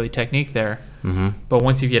 There's no really technique there. But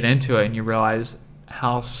once you get into it and you realize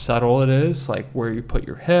how subtle it is, like where you put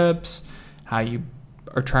your hips, how you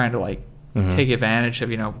are trying to take advantage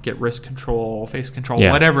of, get wrist control, face control,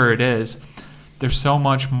 whatever it is, there's so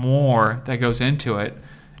much more that goes into it.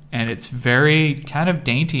 And it's very kind of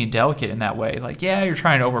dainty and delicate in that way. Like, you're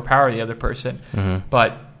trying to overpower the other person,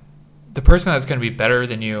 but the person that's going to be better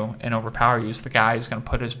than you and overpower you is the guy who's going to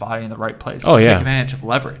put his body in the right place to take advantage of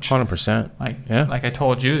leverage. 100%. Like I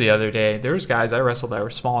told you the other day, there's guys I wrestled that were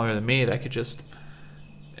smaller than me that could just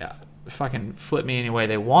fucking flip me any way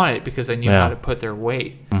they wanted because they knew how to put their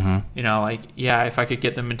weight. If I could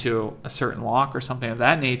get them into a certain lock or something of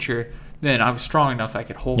that nature, then I was strong enough I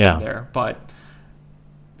could hold them there. But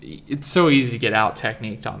it's so easy to get out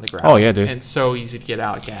techniqued on the ground. Oh yeah, dude. And it's so easy to get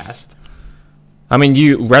out gassed. I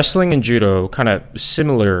mean, wrestling and judo kind of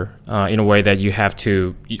similar in a way that you have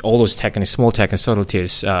to all those techniques, small techniques,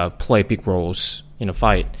 subtleties, play big roles in a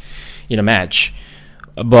fight, in a match.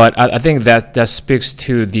 But I think that speaks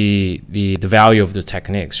to the value of the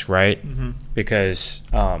techniques, right? Because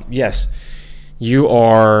yes, you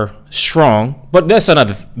are strong, but that's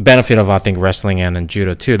another benefit of I think wrestling and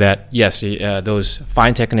judo too. That yes, those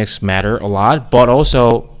fine techniques matter a lot, but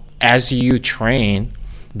also as you train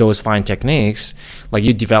those fine techniques, like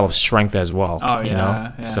you develop strength as well.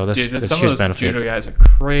 Yeah. So that's Dude, a some huge of those benefit. Judo guys are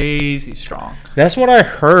crazy strong. That's what I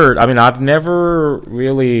heard. I mean, I've never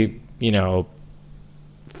really,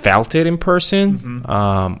 felt it in person.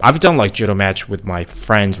 I've done like judo match with my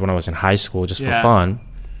friends when I was in high school just for fun,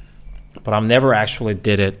 but I've never actually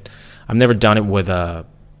did it. I've never done it with a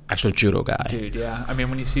actual judo guy. Dude, yeah. I mean,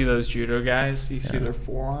 when you see those judo guys, you see their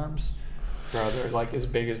forearms. Bro, they're like as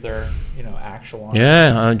big as their, actual arms.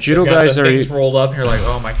 Yeah, judo guys are things rolled up. And you're like,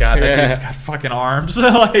 oh my god, that dude's got fucking arms.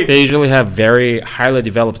 They usually have very highly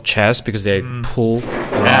developed chests because they pull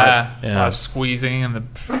a lot. Squeezing and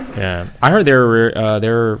I heard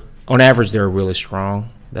they're on average they're really strong.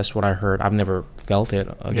 That's what I heard. I've never felt it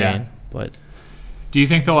again. But do you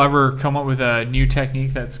think they'll ever come up with a new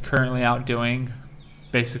technique that's currently outdoing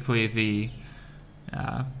basically the,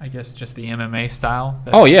 I guess, just the MMA style?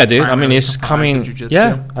 Oh yeah, dude. I mean, it's coming.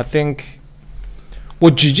 Yeah, I think.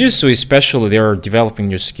 Well, jiu-jitsu especially, they're developing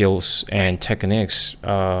new skills and techniques.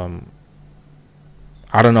 I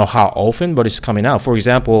don't know how often, but it's coming out. For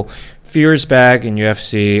example, a few years back in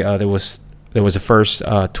UFC, there was a first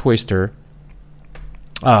twister,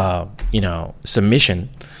 submission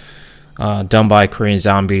done by Korean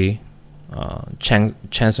Zombie,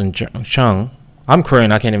 Chanson Chung. I'm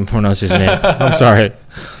Korean, I can't even pronounce his name. I'm sorry.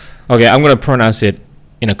 Okay, I'm gonna pronounce it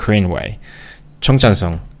in a Korean way. Chung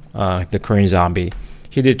Chansung, the Korean Zombie.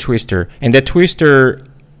 He did twister, and that twister,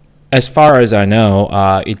 as far as I know,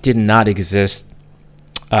 it did not exist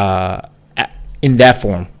in that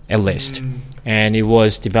form, at least. And it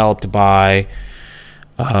was developed by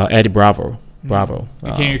Eddie Bravo.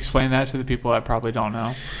 Can you explain that to the people that probably don't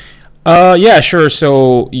know? Yeah, sure.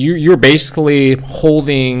 So you're basically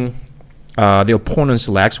holding the opponent's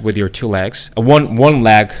legs with your two legs, one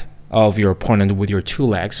leg of your opponent with your two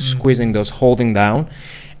legs, squeezing those, holding down,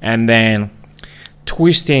 and then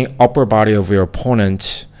twisting upper body of your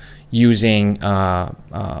opponent using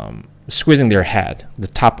squeezing their head, the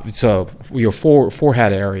top, so your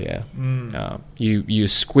forehead area. You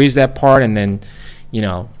squeeze that part and then,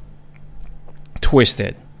 twist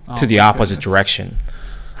it to the opposite direction.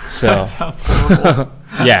 So that sounds horrible.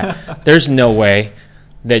 Yeah, there's no way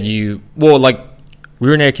that like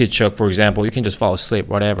rear naked choke, for example, you can just fall asleep,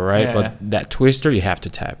 whatever, right? Yeah, but that twister, you have to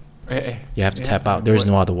tap. You have to tap out. There's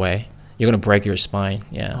no other way. You're gonna break your spine.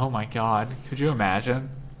 Yeah. Oh my God, could you imagine?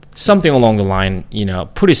 Something along the line,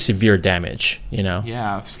 pretty severe damage,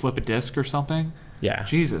 Yeah, slip a disc or something. Yeah.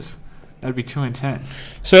 Jesus, that'd be too intense.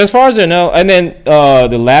 So as far as I know, and then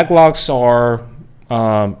the leg locks are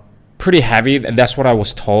pretty heavy. That's what I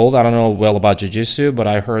was told. I don't know well about jiu-jitsu, but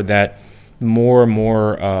I heard that more and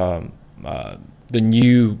more the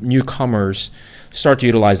newcomers start to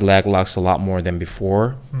utilize leg locks a lot more than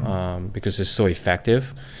before because it's so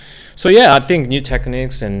effective. So yeah, I think new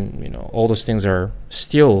techniques and all those things are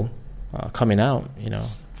still coming out.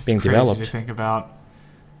 It's being crazy developed. To think about.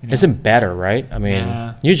 Isn't better, right? I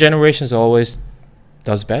mean, new generations always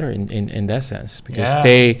does better in that sense because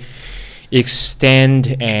they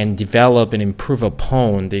extend and develop and improve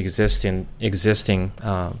upon the existing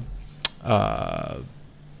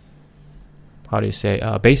how do you say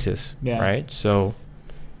basis, right? So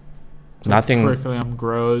nothing. Curriculum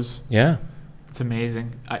grows. Yeah, it's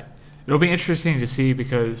amazing. It'll be interesting to see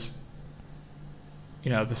because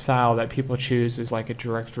the style that people choose is like a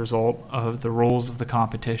direct result of the rules of the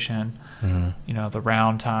competition. The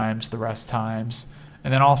round times, the rest times,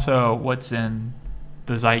 and then also what's in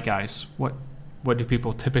the zeitgeist. What do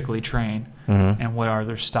people typically train, and what are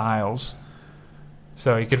their styles?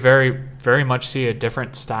 So you could very, very much see a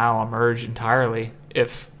different style emerge entirely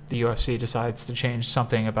if the UFC decides to change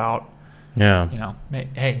something about,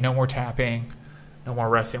 hey, no more tapping, no more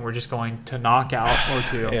resting. We're just going to knockout or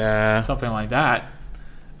to something like that.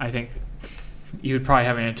 I think you would probably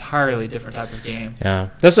have an entirely different type of game. Yeah,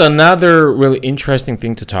 that's another really interesting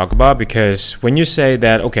thing to talk about because when you say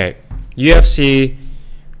that, okay, UFC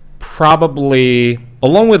probably,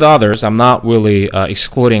 along with others, I'm not really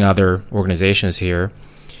excluding other organizations here,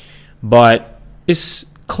 but it's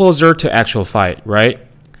closer to actual fight, right?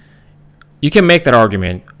 You can make that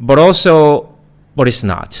argument, but it's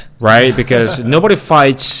not, right? Because nobody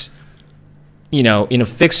fights, in a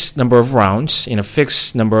fixed number of rounds, in a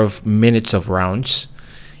fixed number of minutes of rounds,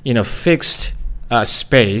 in a fixed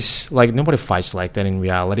space. Like, nobody fights like that in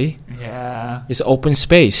reality. Yeah. It's open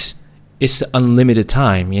space. It's unlimited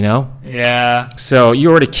time, Yeah. So you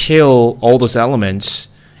already kill all those elements,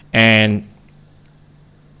 and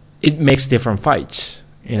it makes different fights,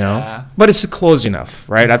 But it's close enough,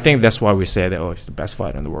 right? I think that's why we say that, it's the best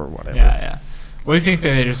fight in the world, whatever. Yeah. What do you think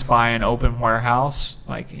that they just buy an open warehouse,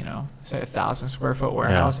 like, say 1,000 square foot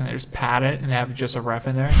warehouse, and they just pad it and they have just a ref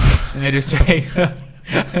in there, and they just say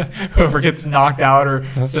whoever gets knocked out or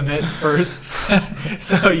submits first.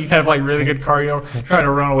 So you have like really good cardio, trying to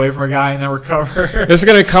run away from a guy and then recover. It's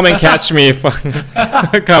gonna come and catch me if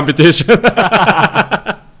competition.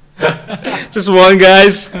 Just one guy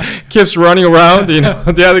keeps running around,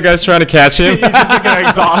 the other guy's trying to catch him. He's just gonna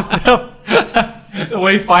exhaust him. The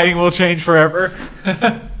way fighting will change forever.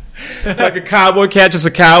 Like a cowboy catches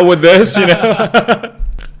a cow with this, You're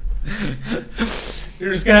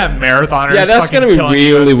just gonna have marathoners. Yeah, that's gonna be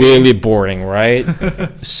really, really boring, right?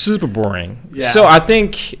 Super boring. Yeah. So I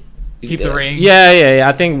think keep the ring. Yeah.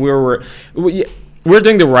 I think we're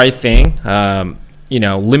doing the right thing.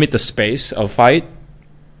 limit the space of fight.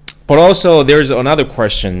 But also, there's another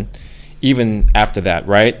question, even after that,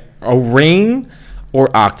 right? A ring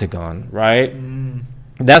or octagon, right?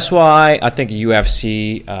 That's why I think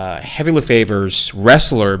UFC heavily favors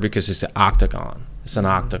wrestler because it's an octagon. It's an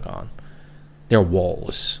octagon. They're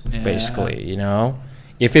walls, basically,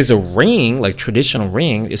 If it's a ring, like traditional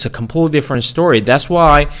ring, it's a completely different story. That's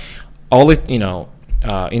why in the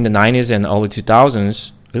 90s and early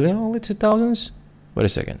 2000s, early 2000s? Wait a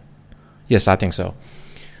second. Yes, I think so.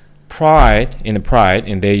 Pride,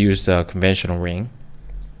 and they used a conventional ring.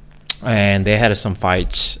 And they had some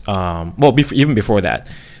fights. Even before that,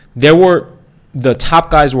 the top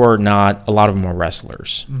guys were not. A lot of them were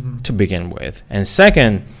wrestlers to begin with, and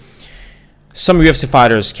second, some UFC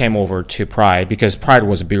fighters came over to Pride because Pride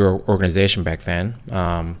was a bigger organization back then.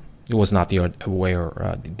 It was not the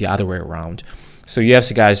other way around. So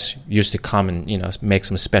UFC guys used to come and make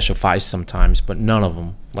some special fights sometimes, but none of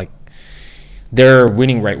them their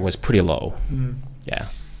winning rate was pretty low. Yeah.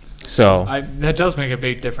 So that does make a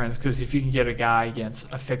big difference because if you can get a guy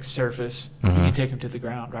against a fixed surface, you can take him to the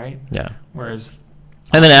ground, right? Yeah. Whereas,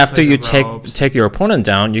 and then after you take your opponent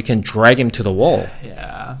down, you can drag him to the wall.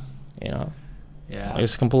 Yeah. Yeah.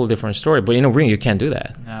 It's a completely different story. But in a ring, you can't do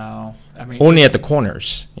that. No, I mean only at the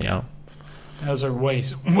corners. Those are way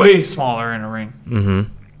smaller in a ring.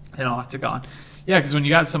 In an octagon. Yeah, because when you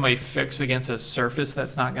got somebody fixed against a surface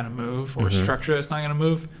that's not going to move or a structure that's not going to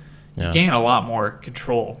move, you gain a lot more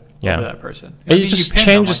control over that person. It just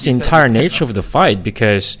changes the entire nature of the fight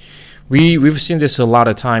because we've seen this a lot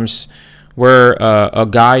of times where a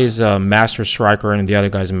guy is a master striker and the other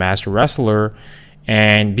guy's a master wrestler.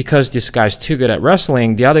 And because this guy's too good at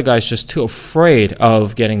wrestling, the other guy's just too afraid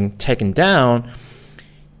of getting taken down.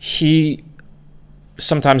 He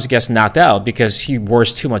sometimes gets knocked out because he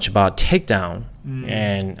worries too much about takedown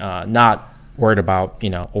and not worried about,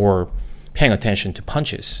 or paying attention to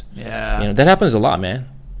punches. Yeah. That happens a lot, man.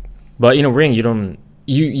 But in a ring,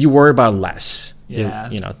 you worry about less,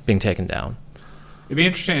 being taken down. It'd be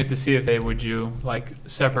interesting to see if they would do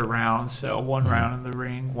separate rounds, so one round in the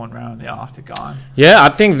ring, one round in the octagon. Yeah, I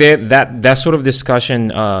think that sort of discussion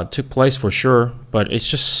took place for sure, but it's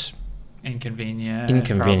just inconvenient,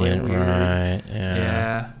 right?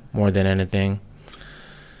 Yeah, more than anything.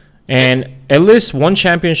 And at least one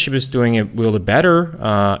championship is doing it really better.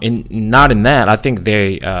 Not in that, I think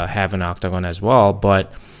they have an octagon as well,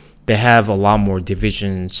 but they have a lot more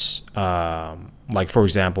divisions. Like, for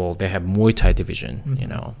example, they have Muay Thai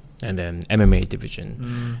division, and then MMA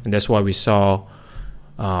division. And that's why we saw,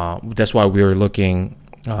 that's why we were looking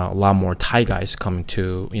a lot more Thai guys coming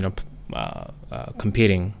to,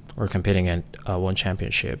 competing at one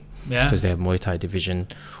championship. Yeah. Because they have Muay Thai division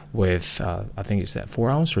with, I think it's that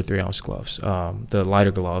 4-ounce or 3-ounce gloves. The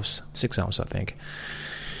lighter gloves, 6-ounce, I think.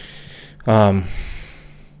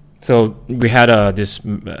 So we had this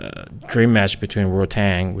dream match between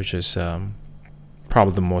Rotang, which is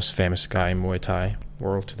probably the most famous guy in Muay Thai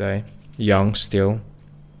world today, young still,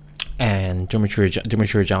 and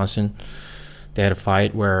Demetrius Johnson. They had a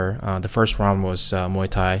fight where the first round was Muay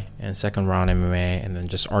Thai and second round MMA, and then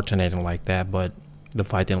just alternating like that. But the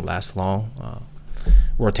fight didn't last long.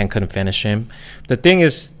 Rotang couldn't finish him. The thing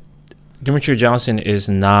is, Demetrius Johnson is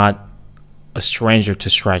not a stranger to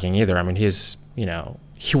striking either. I mean, he used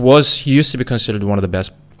to be considered one of the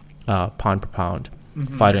best pound per pound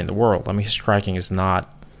fighter in the world. I mean, his striking is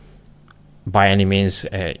not by any means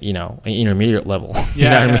an intermediate level. You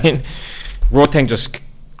know what I mean? Rotang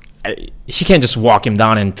he can't just walk him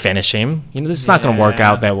down and finish him. This is not going to work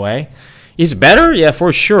out that way. He's better, yeah,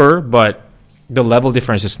 for sure, but the level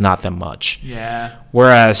difference is not that much. Yeah.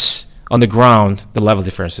 Whereas on the ground, the level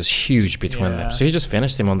difference is huge between them. So he just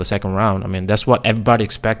finished him on the second round. I mean, that's what everybody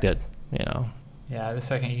expected, Yeah, the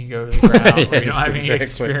second you go to the ground, you don't have any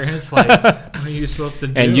experience. What are you supposed to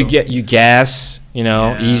do? And you gas,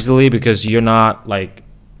 easily because you're not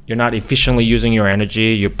efficiently using your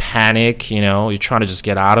energy. You panic, you're trying to just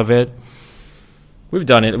get out of it. We've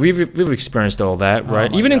done it. We've experienced all that,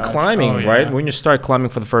 right? Even in climbing, right? When you start climbing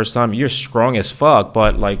for the first time, you're strong as fuck,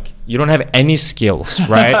 but you don't have any skills,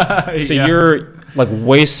 right? So you're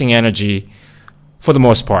wasting energy for the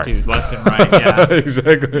most part. Dude, left and right, yeah.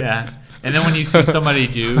 Exactly. Yeah. And then when you see somebody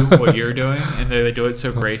do what you're doing, and they do it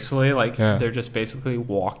so gracefully, they're just basically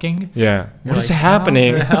walking. Yeah. What is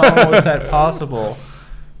happening? How the hell is that possible?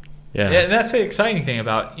 Yeah. And that's the exciting thing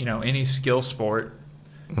about, any skill sport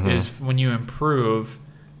is when you improve,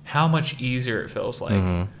 how much easier it feels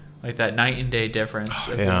like. Like that night and day difference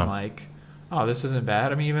of being this isn't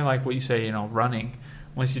bad. I mean, even what you say, running.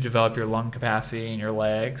 Once you develop your lung capacity and your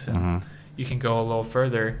legs and you can go a little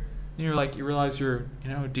further, you're like, you realize you're,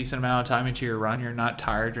 a decent amount of time into your run. You're not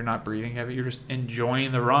tired. You're not breathing heavy. You're just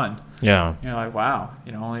enjoying the run. Yeah. You're like, wow,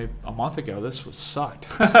 only a month ago this was sucked.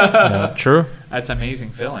 Yeah, true. That's amazing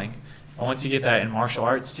feeling. And once you get that in martial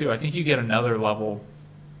arts too, I think you get another level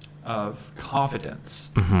of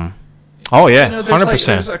confidence. Mm-hmm. Oh yeah, 100%.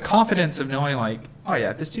 There's a confidence of knowing like, oh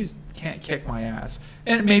yeah, this dude can't kick my ass.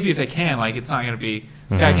 And maybe if they can, like, it's not going to be,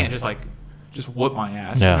 this guy can't just whoop my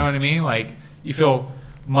ass. Yeah. You know what I mean? Like, you feel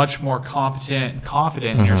much more competent and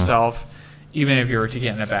confident in yourself, even if you were to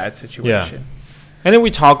get in a bad situation. Yeah. And then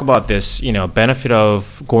we talk about this, benefit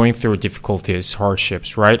of going through difficulties,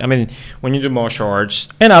 hardships, right? I mean, when you do martial arts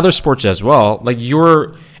and other sports as well, like,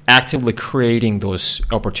 you're actively creating those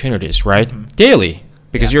opportunities, right? Daily,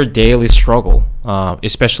 because your daily struggle,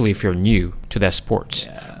 especially if you're new to that sport,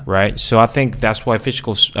 right? So I think that's why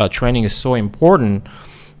physical training is so important,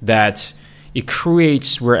 that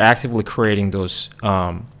we're actively creating those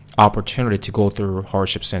opportunity to go through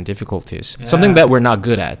hardships and difficulties, something that we're not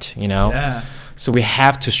good at, Yeah. So we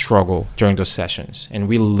have to struggle during those sessions, and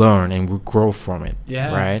we learn and we grow from it.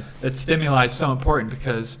 Yeah. Right. That stimuli is so important,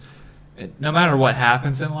 because no matter what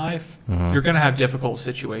happens in life, you're going to have difficult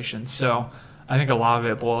situations. So I think a lot of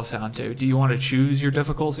it boils down to, do you want to choose your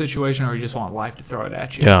difficult situation, or you just want life to throw it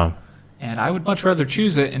at you? Yeah. And I would much rather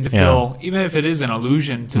choose it, and to feel, even if it is an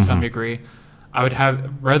illusion to some degree, I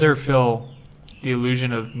would rather feel the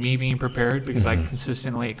illusion of me being prepared, because I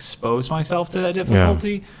consistently expose myself to that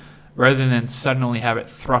difficulty, rather than suddenly have it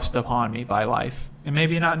thrust upon me by life and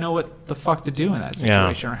maybe not know what the fuck to do in that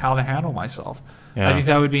situation or how to handle myself. I think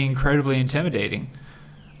that would be incredibly intimidating.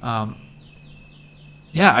 I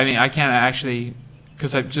mean, I can't actually,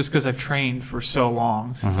 because I've trained for so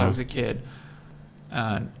long since I was a kid.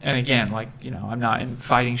 And again, like, I'm not in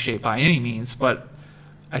fighting shape by any means, but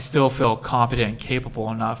I still feel competent and capable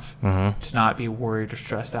enough to not be worried or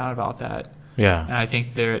stressed out about that. Yeah. And I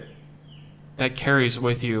think that carries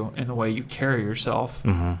with you in the way you carry yourself.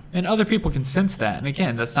 And other people can sense that. And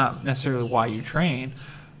again, that's not necessarily why you train,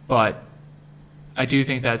 but I do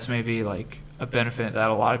think that's maybe like a benefit that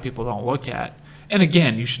a lot of people don't look at. And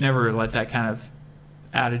again, you should never let that kind of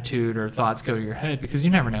attitude or thoughts go to your head, because you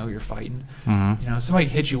never know who you're fighting. Somebody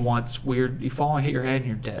hits you once, weird, you fall and hit your head and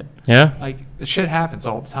you're dead. Yeah. Like, this shit happens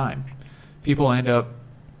all the time. People end up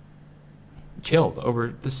killed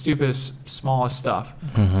over the stupidest, smallest stuff.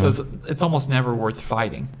 So it's almost never worth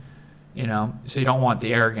fighting. So you don't want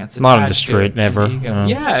the arrogance. Not on the street, never.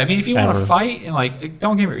 Yeah, I mean, if you want to fight, and like,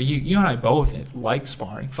 don't get me wrong, you and I both like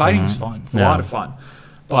sparring. Fighting's fun. It's a lot of fun.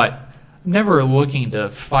 But never looking to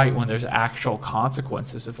fight when there's actual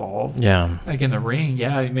consequences involved. Yeah. Like in the ring,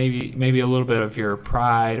 maybe a little bit of your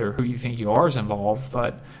pride or who you think you are is involved,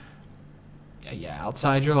 but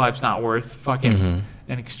outside your life's not worth fucking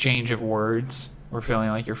an exchange of words or feeling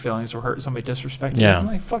like your feelings were hurt, somebody disrespected you. I'm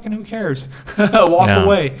like, fucking who cares? Walk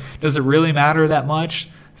away. Does it really matter that much?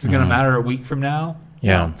 Is it going to matter a week from now?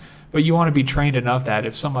 Yeah. But you want to be trained enough that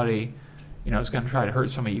if somebody, is going to try to hurt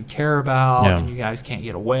somebody you care about and you guys can't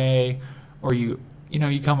get away, or you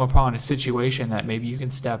come upon a situation that maybe you can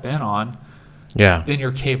step in on, then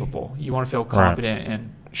you're capable. You want to feel confident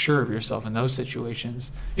and sure of yourself in those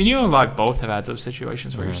situations. And you and I both have had those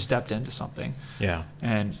situations where you stepped into something. Yeah.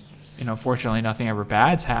 And, fortunately nothing ever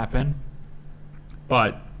bad's happened,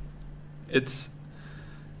 but it's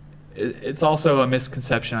also a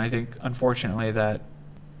misconception, I think, unfortunately, that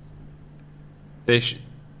they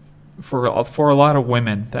for a lot of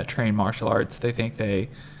women that train martial arts, they think they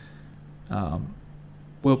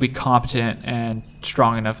will be competent and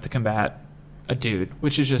strong enough to combat a dude,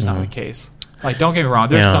 which is just not the case. Like, don't get me wrong,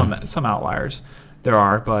 there's some outliers. There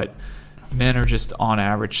are, but men are just on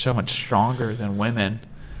average so much stronger than women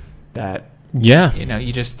that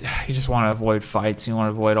you just want to avoid fights. You want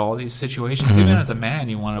to avoid all these situations. Even as a man,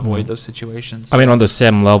 you want to avoid those situations. I mean, on the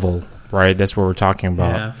same level, right? That's what we're talking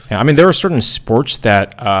about. I mean, there are certain sports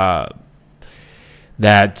that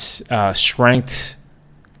strength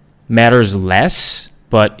matters less,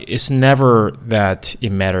 but it's never that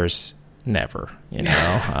it matters never.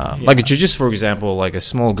 Like jiu-jitsu, for example, like a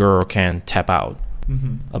small girl can tap out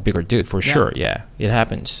a bigger dude for sure. Yeah, it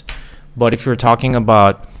happens. But if you're talking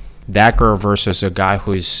about that girl versus a guy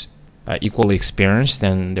who's equally experienced,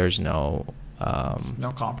 then there's no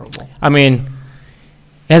comparable. I mean,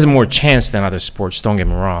 it has more chance than other sports, don't get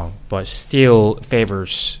me wrong, but still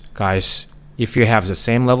favors guys. If you have the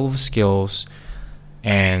same level of skills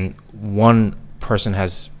and one person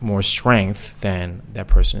has more strength, then that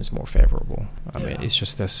person is more favorable. I mean, it's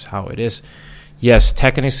just that's how it is. Yes,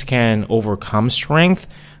 techniques can overcome strength,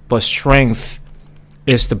 but strength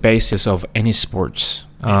is the basis of any sports.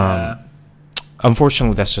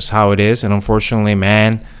 unfortunately, that's just how it is. And unfortunately,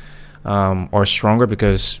 men are stronger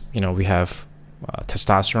because, we have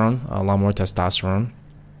testosterone, a lot more testosterone.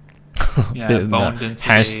 Yeah, bone density.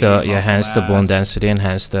 Hence the bone density, and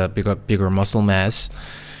hence the bigger muscle mass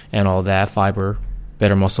and all that, fiber,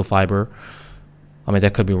 better muscle fiber. I mean,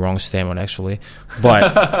 that could be a wrong statement, actually.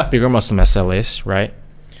 But bigger muscle mass at least, right?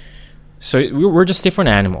 So we're just different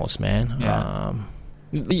animals, man. Yeah.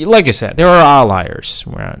 Like I said, there are outliers,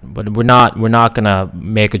 but we're not gonna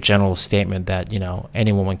make a general statement that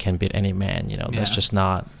any woman can beat any man. That's just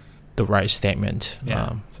not the right statement.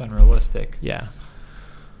 Yeah, it's unrealistic. Yeah.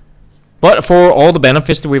 But for all the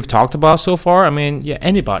benefits that we've talked about so far, I mean,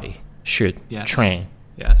 anybody should train.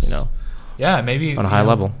 Yes. Yeah, maybe on a high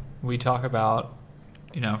level. We talk about,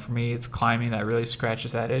 for me, it's climbing that really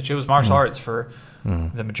scratches that itch. It was martial arts for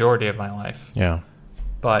the majority of my life. Yeah.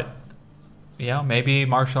 But maybe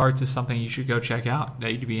martial arts is something you should go check out,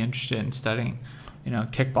 that you'd be interested in studying.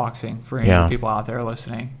 Kickboxing, for any people out there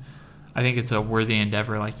listening. I think it's a worthy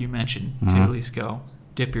endeavor, like you mentioned, to at least go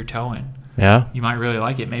dip your toe in. Yeah. You might really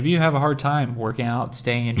like it. Maybe you have a hard time working out,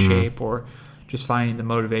 staying in shape, or just finding the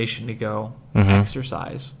motivation to go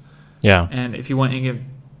exercise. Yeah. And if you went and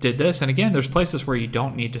did this, and again, there's places where you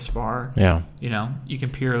don't need to spar. Yeah. You can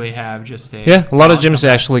purely have just a... Yeah, a lot of gyms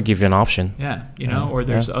actually give you an option. Yeah, or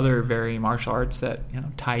there's other very martial arts that,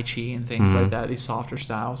 Tai Chi and things like that, these softer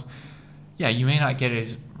styles. Yeah, you may not get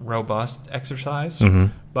as robust exercise,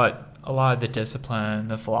 but a lot of the discipline,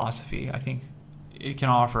 the philosophy, I think it can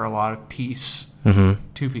offer a lot of peace to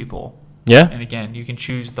people. Yeah. And again, you can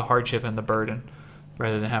choose the hardship and the burden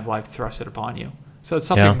rather than have life thrusted upon you. So it's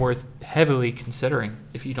something worth heavily considering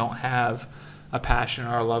if you don't have a passion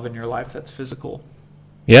or a love in your life that's physical.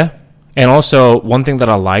 Yeah. And also, one thing that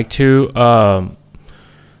I like to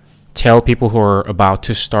tell people who are about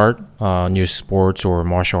to start new sports or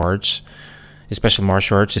martial arts, especially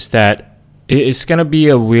martial arts, is that it's going to be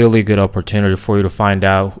a really good opportunity for you to find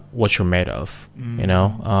out what you're made of,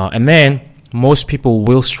 and then most people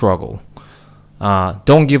will struggle.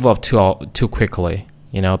 Don't give up too quickly,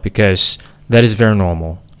 because that is very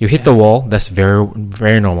normal. You hit the wall, that's very,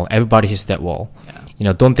 very normal. Everybody hits that wall.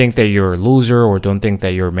 Yeah. Don't think that you're a loser, or don't think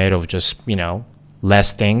that you're made of just,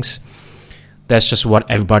 less things. That's just what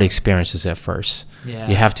everybody experiences at first. Yeah.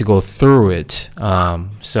 You have to go through it.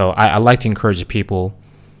 So I like to encourage people,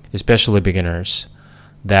 especially beginners,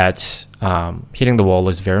 that hitting the wall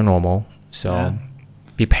is very normal. So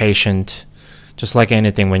be patient. Just like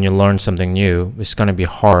anything, when you learn something new, it's going to be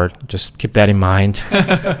hard. Just keep that in mind.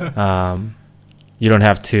 You don't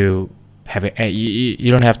have to have it.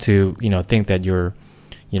 You don't have to, think that you're,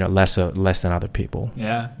 less than other people.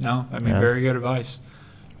 Yeah. No. I mean, very good advice.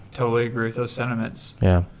 Totally agree with those sentiments.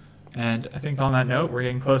 Yeah. And I think on that note, we're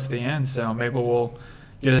getting close to the end. So maybe we'll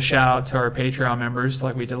give a shout out to our Patreon members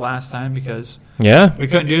like we did last time, because we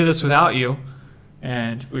couldn't do this without you.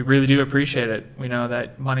 And we really do appreciate it. We know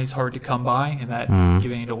that money's hard to come by, and that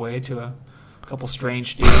giving it away to a couple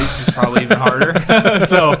strange dudes is probably even harder.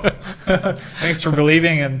 So thanks for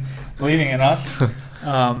believing in us.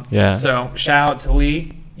 So shout out to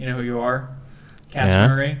Lee, you know who you are. Cass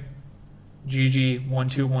Murray,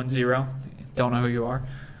 GG1210, don't know who you are.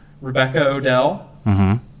 Rebecca Odell,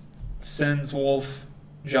 Sins Wolf,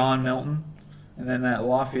 John Milton. And then that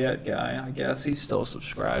Lafayette guy, I guess he's still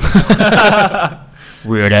subscribed.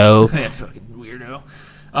 Weirdo. Yeah, fucking weirdo.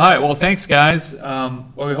 All right, well, thanks, guys. We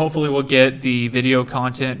hopefully will get the video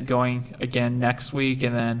content going again next week,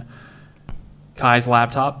 and then Kai's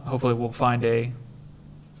laptop. Hopefully, we'll find a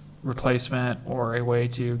replacement or a way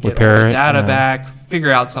to get all the data back.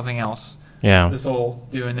 Figure out something else. Yeah. This will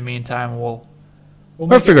do in the meantime. We'll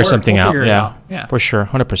figure something out. Yeah, for sure,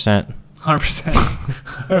 100%.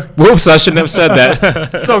 100%. Whoops, I shouldn't have said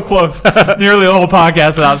that. So close. Nearly the whole podcast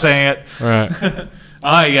without saying it. Right.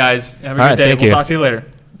 All right, guys. Have a good day. We'll talk to you later.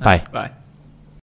 Bye. Bye.